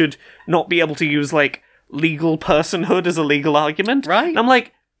 and should not be able to use legal personhood as a legal argument. Right? And I'm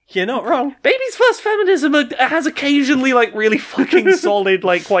like, you're not wrong. Baby's first feminism has occasionally really fucking solid,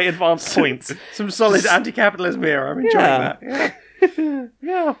 quite advanced points. Some solid anti-capitalism here. I'm enjoying that. Yeah.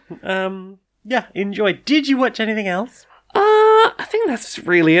 Yeah. Enjoy. Did you watch anything else? I think that's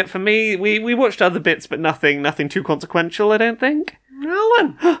really it for me. We watched other bits, but nothing too consequential, I don't think. Well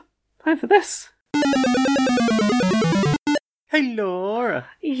then. Time for this. Hey, Laura.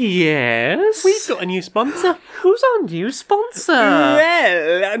 Yes? We've got a new sponsor. Who's our new sponsor?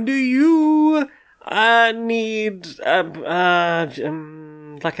 Well, do you need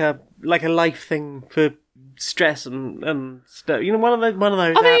like a life thing for stress and stuff? You know, one of those.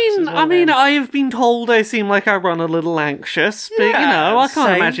 I mean, I have been told I seem like I run a little anxious, but I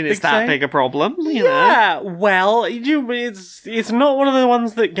can't imagine it's that big a problem. You know? Well, it's not one of the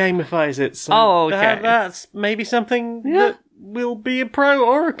ones that gamifies it. So okay. That's maybe something that will be a pro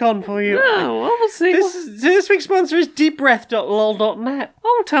or a con for you. No, we'll see. This week's sponsor is deepbreath.lol.net.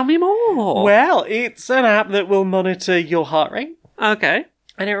 Oh, tell me more. Well, it's an app that will monitor your heart rate. Okay.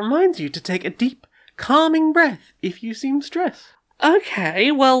 And it reminds you to take a deep, calming breath if you seem stressed.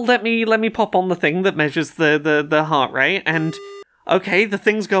 Okay, well, let me pop on the thing that measures the heart rate, and okay, the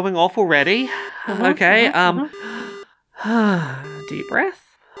thing's going off already. Okay, deep breath.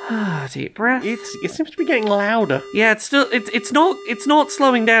 Deep breath. It seems to be getting louder. Yeah, it's not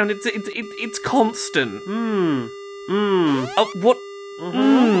slowing down. It's constant. Oh, what?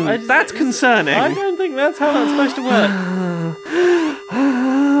 That's concerning. I don't think that's how that's supposed to work.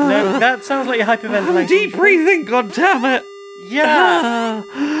 No, that sounds like you're hyperventilating. Deep breathing, goddammit! Yeah.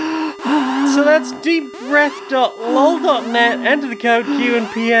 So that's deepbreath.lol.net. Enter the code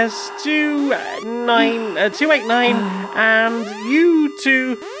QNPS289, and you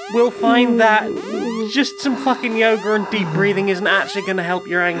too will find that just some fucking yoga and deep breathing isn't actually going to help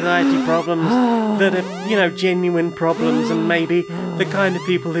your anxiety problems that are, genuine problems, and maybe the kind of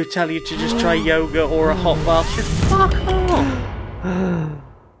people who tell you to just try yoga or a hot bath should fuck off.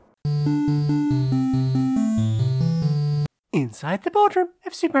 Inside the boardroom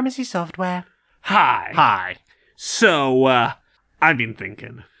of Supremacy Software. Hi. So, I've been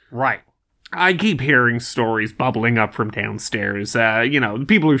thinking. Right. I keep hearing stories bubbling up from downstairs. The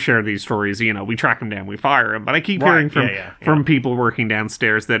people who share these stories, we track them down, we fire them. But I keep hearing from people working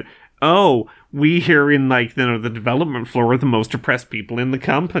downstairs that, we here in the development floor are the most oppressed people in the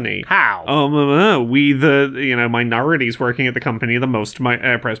company. How? We the minorities working at the company are the most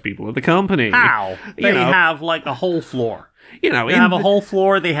oppressed people at the company. How? They have a whole floor. They have a whole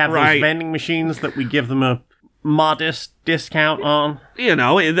floor. They have those vending machines that we give them a modest discount on. You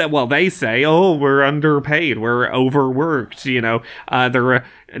know, well, they say, oh, we're underpaid, we're overworked, you know, there are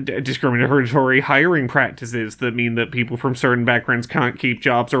discriminatory hiring practices that mean that people from certain backgrounds can't keep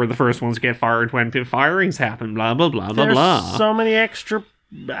jobs or are the first ones to get fired when firings happen, blah, blah, blah, blah, There's blah. so many extra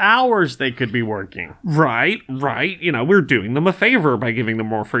hours they could be working. Right, you know, we're doing them a favor by giving them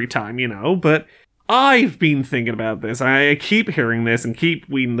more free time, you know, but I've been thinking about this. I keep hearing this and keep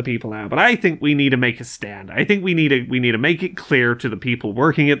weeding the people out, but I think we need to make a stand. I think we need to make it clear to the people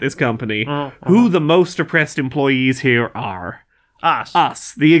working at this company who the most oppressed employees here are.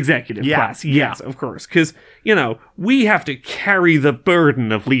 Us, the executive class. Yes, of course. Because, you know, we have to carry the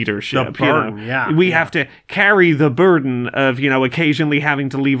burden of leadership. The burden, you know? We have to carry the burden of, you know, occasionally having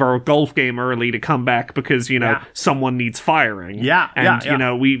to leave our golf game early to come back because, you know, someone needs firing. And, you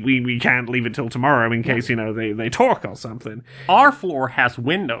know, we can't leave it till tomorrow in case, you know, they talk or something. Our floor has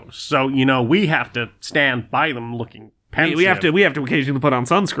windows, so, you know, we have to stand by them looking pensive. We have to occasionally put on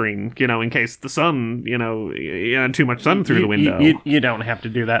sunscreen, you know, in case the sun, you know, too much sun through the window. You don't have to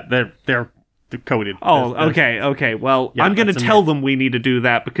do that. They're coated. Oh, okay. Well, I'm going to tell them we need to do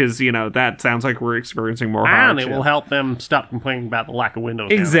that because, you know, that sounds like we're experiencing more hardship. And it will help them stop complaining about the lack of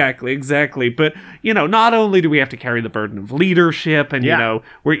windows. Exactly. But, you know, not only do we have to carry the burden of leadership and, you know,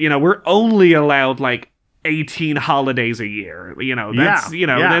 we're only allowed like 18 holidays a year. You know, that's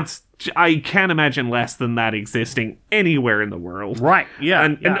I can't imagine less than that existing anywhere in the world. Right. Yeah.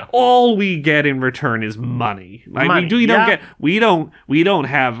 And all we get in return is money. Like we don't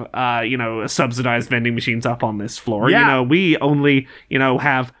have you know, subsidized vending machines up on this floor. Yeah. You know, we only, you know,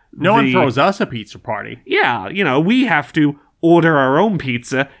 have no one throws us a pizza party. Yeah, you know, we have to order our own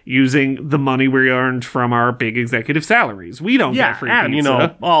pizza using the money we earned from our big executive salaries. We don't get free pizza. And you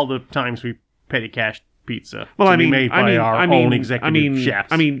know, all the times we petty cash pizza. Well, I mean, made by our own executive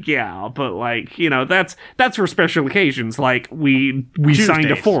chefs. I mean, yeah, but like, you know, that's for special occasions. Like we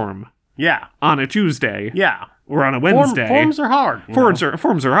signed a form. Yeah. On a Tuesday. Yeah. Or on a Wednesday. Forms are hard. Forms are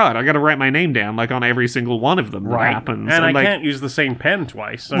hard. I got to write my name down like on every single one of them that happens. And I can't use the same pen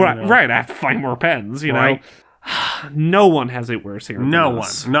twice. So, right. I have to find more pens. You know. No one has it worse here. No one.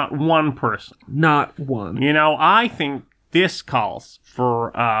 Not one person. Not one. You know, I think this calls for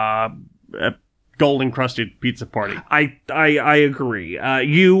a gold encrusted pizza party. I agree.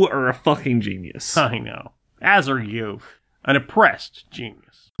 You are a fucking genius. I know. As are you. An oppressed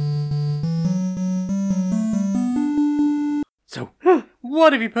genius. So,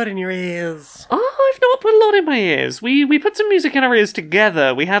 what have you put in your ears? Oh, I've not put a lot in my ears. We put some music in our ears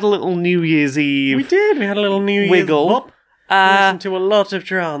together. We had a little New Year's Eve. We did. We had a little New Year's wiggle. Whoop. Listen to a lot of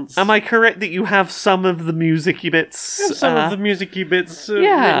trance. Am I correct that you have some of the music-y bits? Some of the music-y bits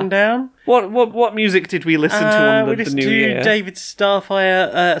written down. What music did we listen to on the New Year? We listened to David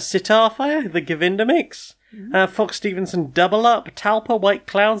Starfire, Sitarfire, the Govinda mix. Fox Stevenson, Double Up. Talpa, White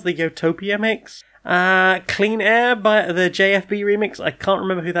Clouds, the Utopia mix. Clean Air by the JFB remix. I can't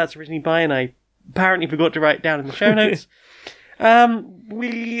remember who that's originally by, and I apparently forgot to write down in the show notes.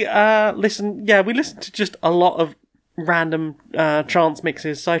 We listened to just a lot of random trance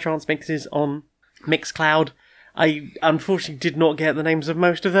mixes, psytrance mixes on Mixcloud. I unfortunately did not get the names of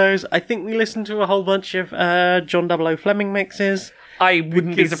most of those. I think we listened to a whole bunch of John 00 Fleming mixes. I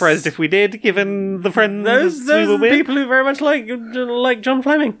wouldn't be surprised if we did, given the friends those we were with. People who very much like John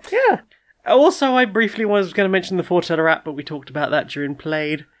Fleming. Yeah. Also, I briefly was going to mention the Four-Teller app, but we talked about that during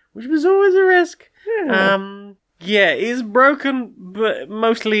Played, which was always a risk. Yeah. It is broken, but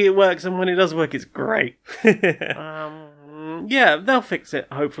mostly it works, and when it does work, it's great. Yeah, they'll fix it,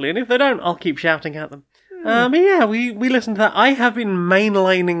 hopefully, and if they don't, I'll keep shouting at them. But yeah, we listened to that. I have been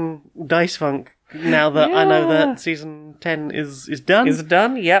mainlining Dice Funk now that I know that season 10 is done. Is it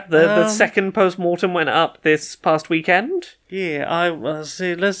done? Yep, the second post-mortem went up this past weekend. Yeah, let's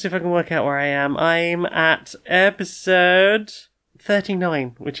see if I can work out where I am. I'm at episode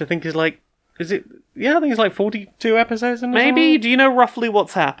 39, which I think is like... Is it... Yeah, I think it's like 42 episodes in Maybe? Do you know roughly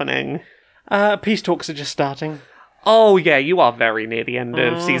what's happening? Peace talks are just starting. Oh, yeah, you are very near the end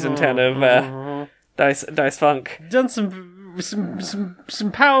of season 10 of Dice Funk. Done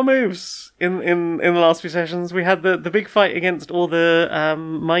some power moves in the last few sessions. We had the big fight against all the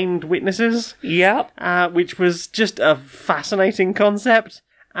mind witnesses. Yep. Which was just a fascinating concept,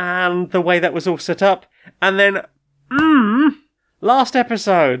 and the way that was all set up. And then, last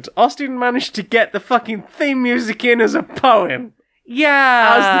episode, Austin managed to get the fucking theme music in as a poem.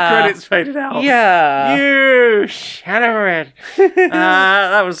 Yeah. As the credits faded out. Yeah. You shatterhead.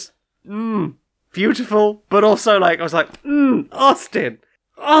 That was beautiful, but also I was like, Austin.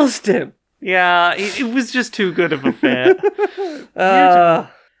 Yeah, it was just too good of a fit.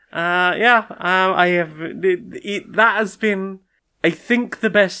 I have. That has been, I think, the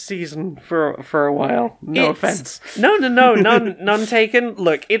best season for a while. No offense. No, none taken.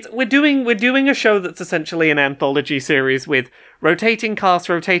 Look, we're doing a show that's essentially an anthology series with rotating casts,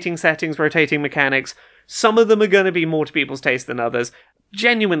 rotating settings, rotating mechanics. Some of them are going to be more to people's taste than others.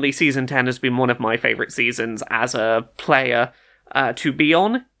 Genuinely, season 10 has been one of my favourite seasons as a player to be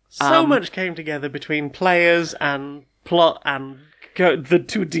on. So much came together between players and plot and the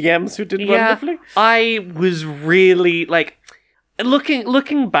two DMs who did wonderfully. I was really,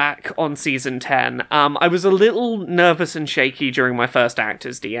 looking back on season 10, I was a little nervous and shaky during my first act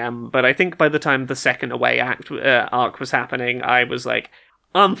as DM, but I think by the time the second away arc was happening, I was like,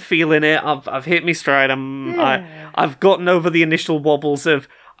 I'm feeling it. I've hit me stride. I've gotten over the initial wobbles of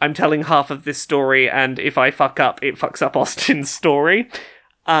I'm telling half of this story, and if I fuck up, it fucks up Austin's story.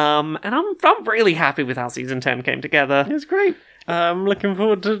 And I'm really happy with how season 10 came together. It's great. I'm looking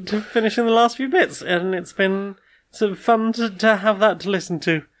forward to finishing the last few bits, and it's been sort of fun to have that to listen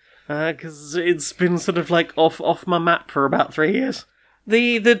to, because it's been sort of like off my map for about 3 years.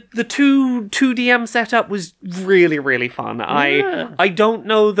 The two DM setup was really, really fun. Yeah. I don't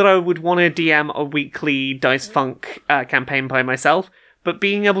know that I would want to DM a weekly Dice Funk campaign by myself, but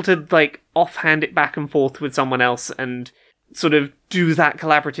being able to offhand it back and forth with someone else and sort of do that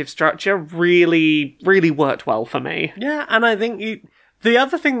collaborative structure really, really worked well for me. Yeah, and I think the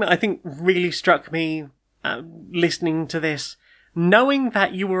other thing that I think really struck me listening to this, knowing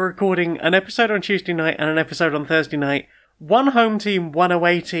that you were recording an episode on Tuesday night and an episode on Thursday night, one home team, one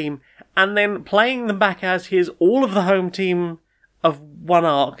away team, and then playing them back as here's all of the home team of one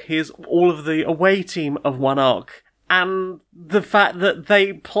arc, here's all of the away team of one arc, and the fact that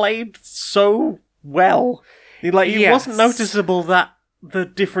they played so well. It wasn't noticeable that the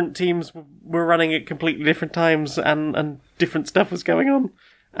different teams were running at completely different times and different stuff was going on.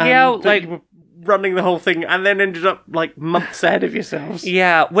 And you were running the whole thing and then ended up months ahead of yourselves.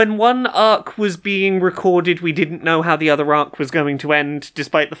 Yeah, when one arc was being recorded, we didn't know how the other arc was going to end,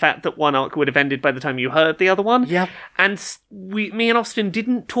 despite the fact that one arc would have ended by the time you heard the other one. Yep. And me and Austin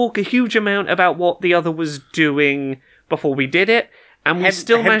didn't talk a huge amount about what the other was doing before we did it. And we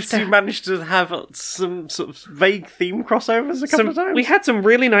still managed to have some sort of vague theme crossovers a couple of times. We had some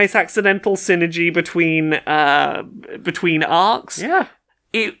really nice accidental synergy between arcs. Yeah.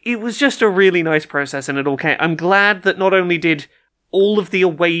 It was just a really nice process, and it all came. I'm glad that not only did all of the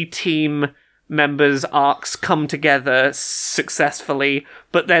away team members' arcs come together successfully,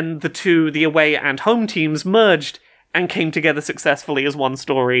 but then the away and home teams merged and came together successfully as one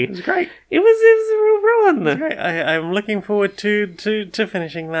story. It was great. It was a real run. It was great. I'm looking forward to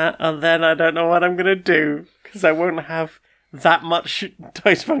finishing that, and then I don't know what I'm going to do, because I won't have that much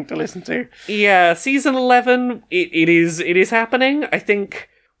Dice Funk to listen to. Yeah, season 11, it is happening. I think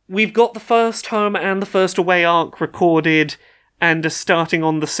we've got the first home and the first away arc recorded, and are starting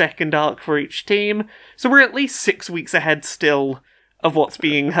on the second arc for each team. So we're at least 6 weeks ahead still of what's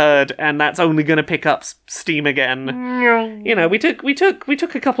being heard, and that's only going to pick up steam again. You know, we took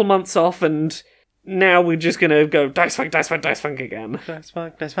a couple months off, and now we're just going to go Dice Funk again. Dice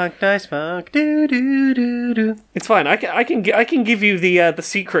Funk, do. It's fine. I can give you the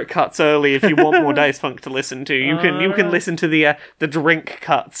secret cuts early if you want more Dice Funk to listen to. You can listen to the drink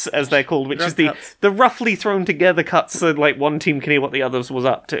cuts, as they're called, which is the roughly thrown together cuts so one team can hear what the others was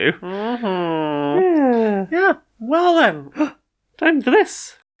up to. Mm-hmm. Yeah. Well then. Time for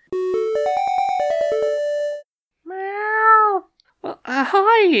this. Meow. Well,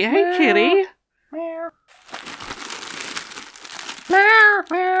 hi. Hey, kitty. Meow. Meow.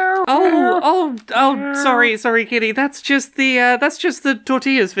 Meow. Oh, sorry, kitty. That's just the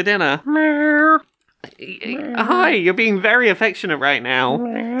tortillas for dinner. Meow. Hi, you're being very affectionate right now.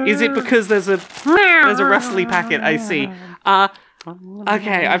 Is it because there's a rustly packet? I see.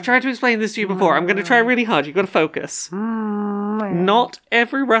 Okay, I've tried to explain this to you before. I'm going to try really hard. You've got to focus. Not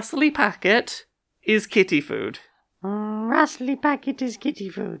every rustly packet is kitty food. Rustly packet is kitty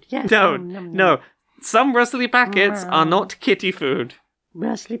food. Yes. No. Some rustly packets are not kitty food.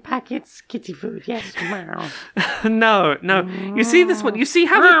 Rustly packets, kitty food. Yes. No. You see this one? You see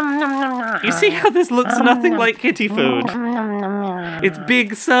how this looks nothing like kitty food? It's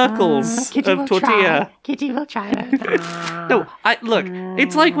big circles of tortilla. Kitty will try. No, look.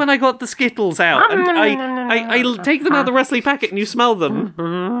 It's like when I got the Skittles out, and I take them out of the rustly packet, and you smell them,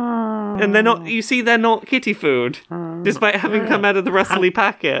 and they're not. You see, they're not kitty food, despite having come out of the rustly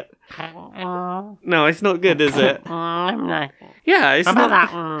packet. No, it's not good, is it? Yeah, it's not.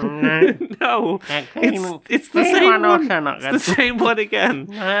 That one? No, it's the same one. It's the same one again.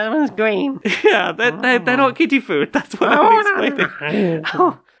 That one's green. Yeah, they're not kitty food. That's what I'm explaining.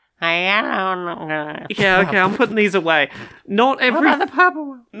 What Yeah, okay, I'm putting these away. Not every... about the purple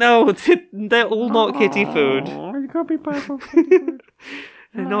one? No, they're all not kitty food. Oh, you gotta be purple kitty food.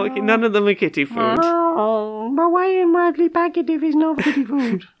 They're not, none of them are kitty food. Oh, but why in Lively Packet if it's not kitty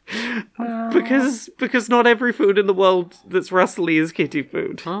food? Because not every food in the world that's rustly is kitty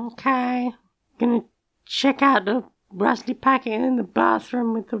food. Okay. Gonna check out the rusty packet in the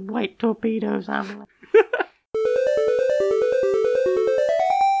bathroom with the white torpedoes on it.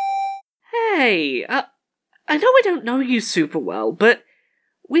 Hey, I know I don't know you super well, but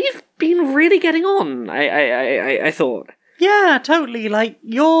we've been really getting on, I thought. Yeah, totally. Like,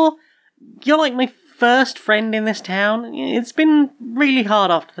 you're like my first friend in this town. It's been really hard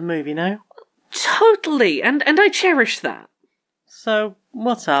after the move, you know? Totally, and I cherish that. So,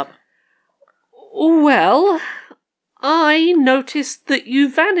 what's up? Well, I noticed that you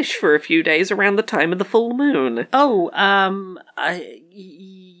vanished for a few days around the time of the full moon. Oh,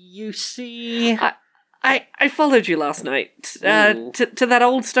 you see... I followed you last night, to that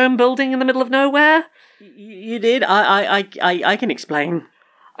old stone building in the middle of nowhere. You did? I can explain.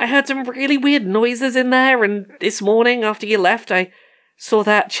 I heard some really weird noises in there, and this morning, after you left, I saw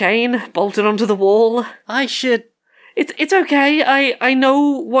that chain bolted onto the wall. I should... It's okay, I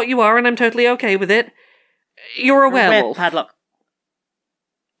know what you are, and I'm totally okay with it. You're a werewolf. Where padlock?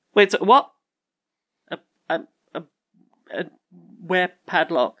 Wait, so what? Where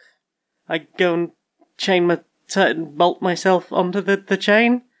padlock? I go and bolt myself onto the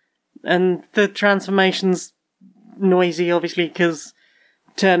chain, and the transformation's noisy, obviously, because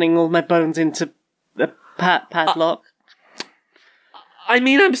turning all my bones into a padlock. I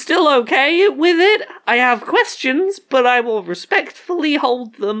mean, I'm still okay with it. I have questions, but I will respectfully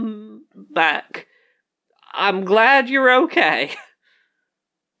hold them back. I'm glad you're okay.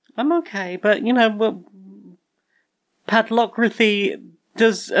 I'm okay, but, you know, padlockrathy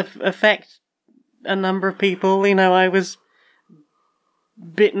does affect a number of people. You know, I was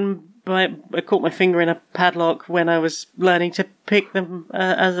bitten by... I caught my finger in a padlock when I was learning to pick them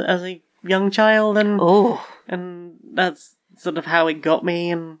as a young child, and that's sort of how it got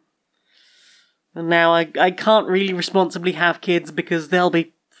me, and now I can't really responsibly have kids because they'll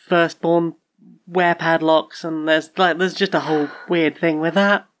be firstborn wear padlocks, and there's just a whole weird thing with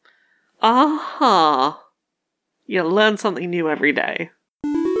that. Aha. You learn something new every day.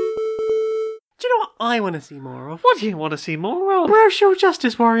 Do you know what I want to see more of? What do you want to see more of? Social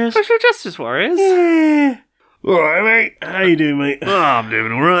Justice Warriors. Social Justice Warriors? Yeah. Alright, mate. How you doing, mate? Oh, I'm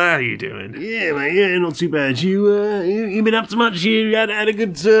doing alright. How you doing? Yeah, mate. Yeah, not too bad. You been up to much? You had a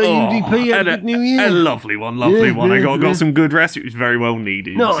good UDP, had a good New Year? A lovely one. Yeah, I yeah. got some good rest. It was very well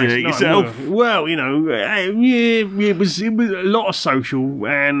needed. Nice, yourself? Well, you know, it was a lot of social,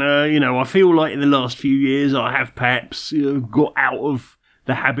 and you know, I feel like in the last few years I have perhaps got out of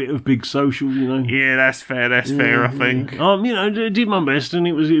the habit of big social, you know. Yeah, that's fair, I think. You know, did my best, and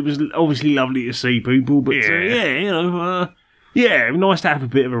it was obviously lovely to see people, but nice to have a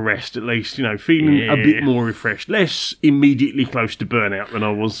bit of a rest at least, you know, feeling a bit more refreshed, less immediately close to burnout than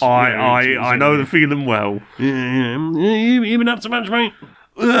I was. I know the feeling well. Yeah. You been up to much, mate?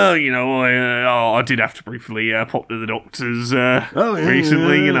 Well, you know, I did have to briefly pop to the doctors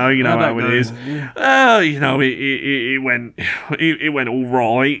recently. Yeah. You know how it is. Yeah. You know, it went all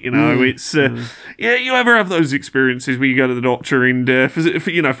right. You know, it's yeah. You ever have those experiences where you go to the doctor and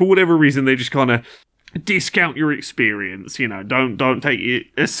for whatever reason they just kind of discount your experience? You know, don't take it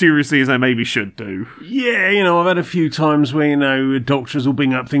as seriously as they maybe should do. Yeah, you know, I've had a few times where, you know, doctors will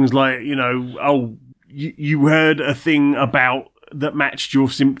bring up things like, you know, oh, you heard a thing about that matched your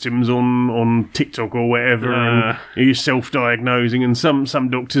symptoms on TikTok or whatever, and you're self-diagnosing, and some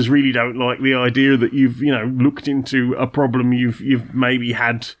doctors really don't like the idea that you've, you know, looked into a problem you've maybe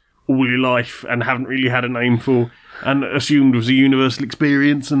had all your life and haven't really had a name for, and assumed was a universal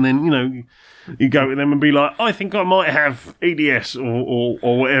experience, and then, you know, you go to them and be like, I think I might have EDS or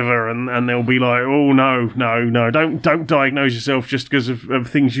whatever, and they'll be like, oh no, don't diagnose yourself just because of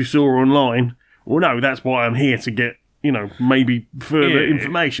things you saw online. Well, no, that's why I'm here, to get, you know, maybe further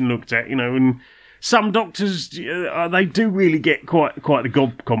information looked at, you know, and some doctors, they do really get quite the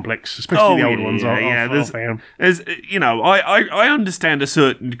gob complex, especially the older ones. I found. There's, you know, I understand a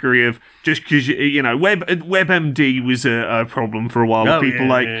certain degree of, just because, you know, WebMD was a problem for a while. People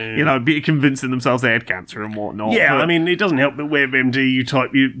you know, convincing themselves they had cancer and whatnot. Yeah, I mean, it doesn't help that WebMD, you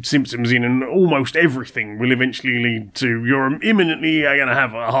type your symptoms in and almost everything will eventually lead to you're imminently going to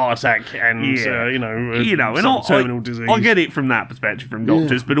have a heart attack and, you know, some terminal disease. I get it from that perspective from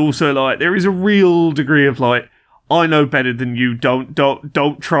doctors, but also, like, there is a real degree of, like, I know better than you. Don't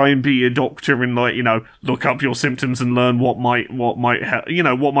try and be a doctor and like, look up your symptoms and learn what might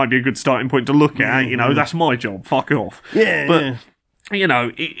be a good starting point to look at. That's my job. Fuck off. Yeah. But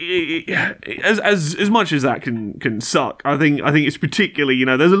as much as that can suck, I think it's particularly,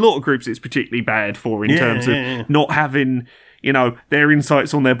 there's a lot of groups it's particularly bad for in terms of not having, their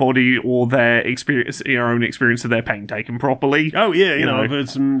insights on their body or their experience, own experience of their pain taken properly. Oh yeah, I've heard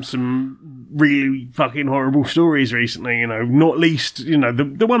some really fucking horrible stories recently. Not least,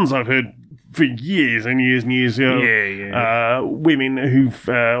 the ones I've heard for years and years and years. Women who've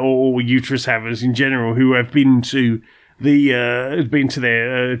or uterus havers in general who have been to their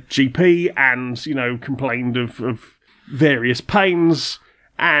GP and complained of various pains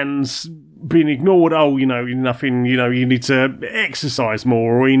and been ignored. Oh, nothing. You need to exercise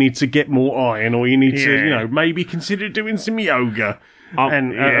more, or you need to get more iron, or you need to maybe consider doing some yoga.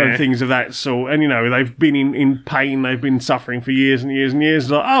 And things of that sort. And, they've been in pain, they've been suffering for years and years and years.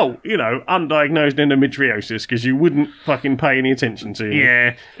 Like, undiagnosed endometriosis, because you wouldn't fucking pay any attention to it.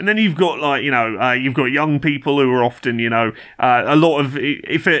 Yeah. And then you've got, you've got young people who are often, a lot of,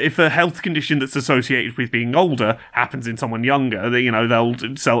 if a health condition that's associated with being older happens in someone younger,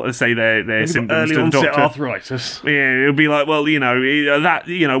 they'll say their symptoms early to the onset doctor. arthritis. Yeah, it'll be like, well,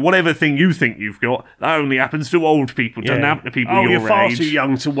 whatever thing you think you've got, that only happens to old people, doesn't happen to people your age. Far too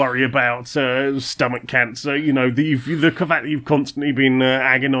young to worry about stomach cancer. The fact that you've constantly been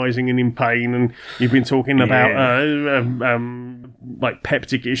agonising and in pain, and you've been talking about like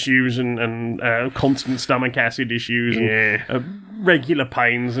peptic issues and constant stomach acid issues and regular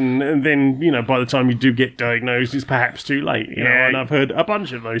pains, and then by the time you do get diagnosed, it's perhaps too late. And I've heard a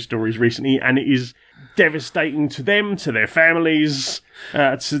bunch of those stories recently, and it is devastating to them, to their families,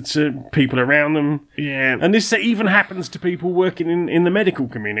 to people around them. Yeah. And this even happens to people working in the medical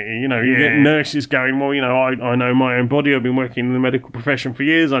community. You get nurses going, well, I know my own body. I've been working in the medical profession for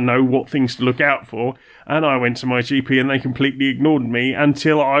years. I know what things to look out for. And I went to my GP and they completely ignored me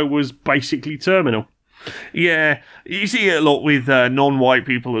until I was basically terminal. Yeah, you see it a lot with non-white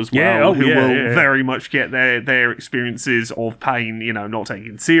people as well, who will very much get their experiences of pain, not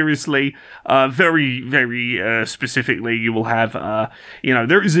taken seriously. Very, very specifically, you will have,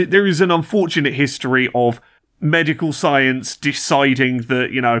 there is an unfortunate history of medical science deciding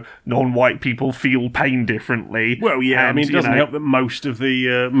that, non-white people feel pain differently. Well, yeah, and, it doesn't help that most of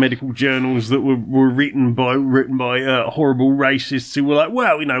the medical journals that were written by horrible racists who were like,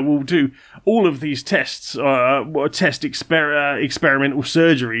 well, we'll do all of these tests, experimental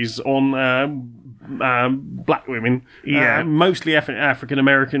surgeries on black women, mostly African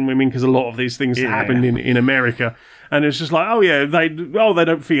American women, because a lot of these things happened in America. And it's just like, they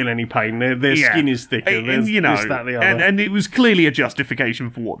don't feel any pain. Their skin is thicker. There's this, that, the other. And it was clearly a justification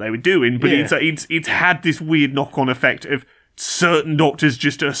for what they were doing, but it's had this weird knock-on effect of certain doctors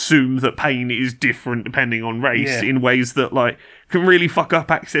just assume that pain is different depending on race in ways that can really fuck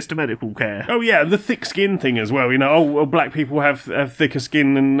up access to medical care. Oh yeah, the thick skin thing as well. Black people have thicker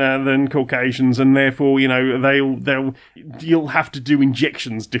skin than Caucasians, and therefore you'll have to do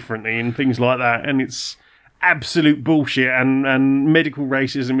injections differently and things like that, and it's absolute bullshit, and medical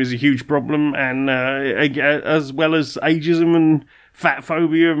racism is a huge problem, and as well as ageism and fat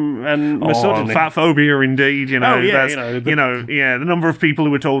phobia and misogyny. Fat phobia, indeed. The number of people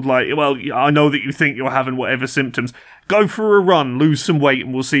who were told, I know that you think you're having whatever symptoms. Go for a run, lose some weight,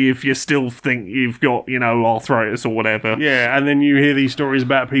 and we'll see if you still think you've got, arthritis or whatever. Yeah, and then you hear these stories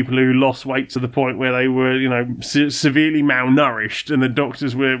about people who lost weight to the point where they were, severely malnourished, and the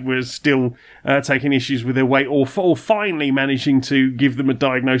doctors were still taking issues with their weight, or finally managing to give them a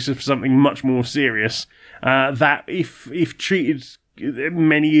diagnosis for something much more serious, that if treated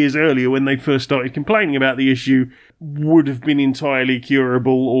many years earlier when they first started complaining about the issue, would have been entirely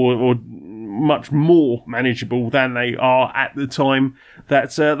curable or much more manageable than they are at the time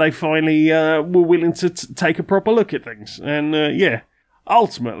that they finally were willing to take a proper look at things. And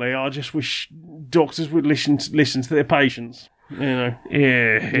ultimately, I just wish doctors would listen to their patients.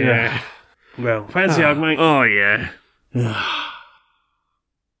 Yeah. Well, fancy hug, mate. Oh yeah.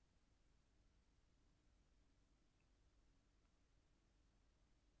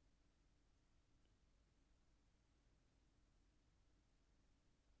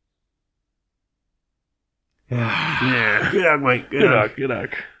 Yeah. Good hug, mate. Good hug. Good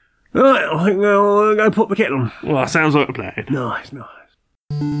hug. Right, I think I'll go put the kettle on. Well, sounds like a plan. Nice.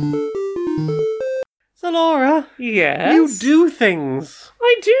 So, Laura, yes? you do things.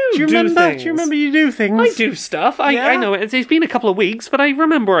 I do. Do you remember? things. Do you remember you do things? I do stuff. I Yeah? know it's been a couple of weeks, but I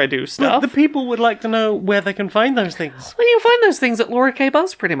remember I do But stuff. the people would like to know where they can find those things. Well, you'll find those things at Laura K.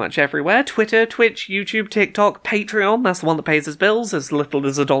 Buzz pretty much everywhere. Twitter, Twitch, YouTube, TikTok, Patreon. That's the one that pays us bills. As little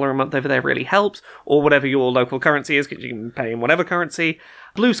as $1 a month over there really helps. Or whatever your local currency is, because you can pay in whatever currency.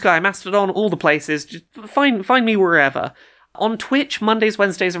 Blue Sky, Mastodon, all the places. Just find me wherever. On Twitch, Mondays,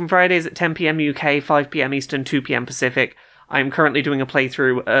 Wednesdays, and Fridays at 10 PM UK, 5 PM Eastern, 2 PM Pacific. I'm currently doing a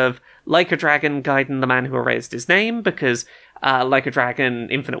playthrough of Like a Dragon, Gaiden the Man Who Erased His Name, because Like a Dragon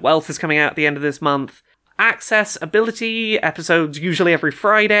Infinite Wealth is coming out at the end of this month. Access Ability episodes usually every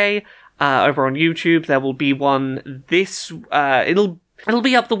Friday over on YouTube. There will be one this. It'll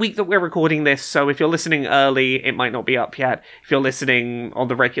be up the week that we're recording this, so if you're listening early, it might not be up yet. If you're listening on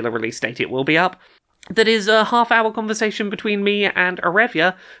the regular release date, it will be up. That is a half-hour conversation between me and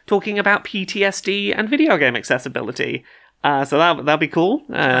Arevia talking about PTSD and video game accessibility. So that'll be cool.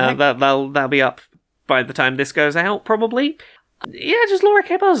 That'll be up by the time this goes out, probably. Yeah, just Laura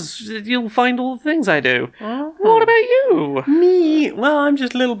K. Buzz. You'll find all the things I do. Oh. What about you? Me? Well, I'm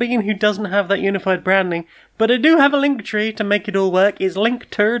just a little bean who doesn't have that unified branding, but I do have a link tree to make it all work. It's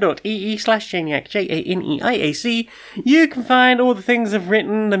linkter.ee/Janiac, Janeac. You can find all the things I've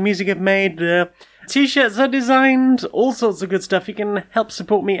written, the music I've made, t-shirts I designed, all sorts of good stuff. You can help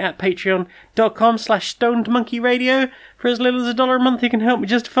support me at patreon.com/stonedmonkeyradio. For as little as $1 a month, you can help me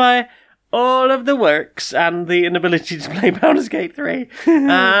justify all of the works and the inability to play Baldur's Gate 3. You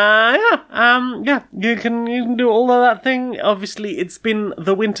can do all of that thing. Obviously, it's been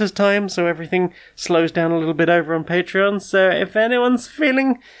the winter's time, so everything slows down a little bit over on Patreon. So if anyone's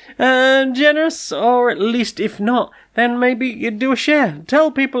feeling generous, or at least if not, then maybe you do a share.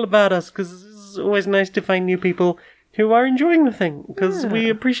 Tell people about us, because it's always nice to find new people who are enjoying the thing, because we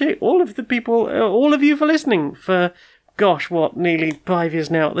appreciate all of the people, all of you for listening for, nearly 5 years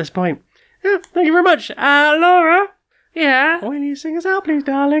now at this point. Yeah, thank you very much. Laura, Yeah? will you sing us out, please,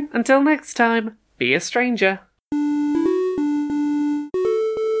 darling? Until next time, be a stranger.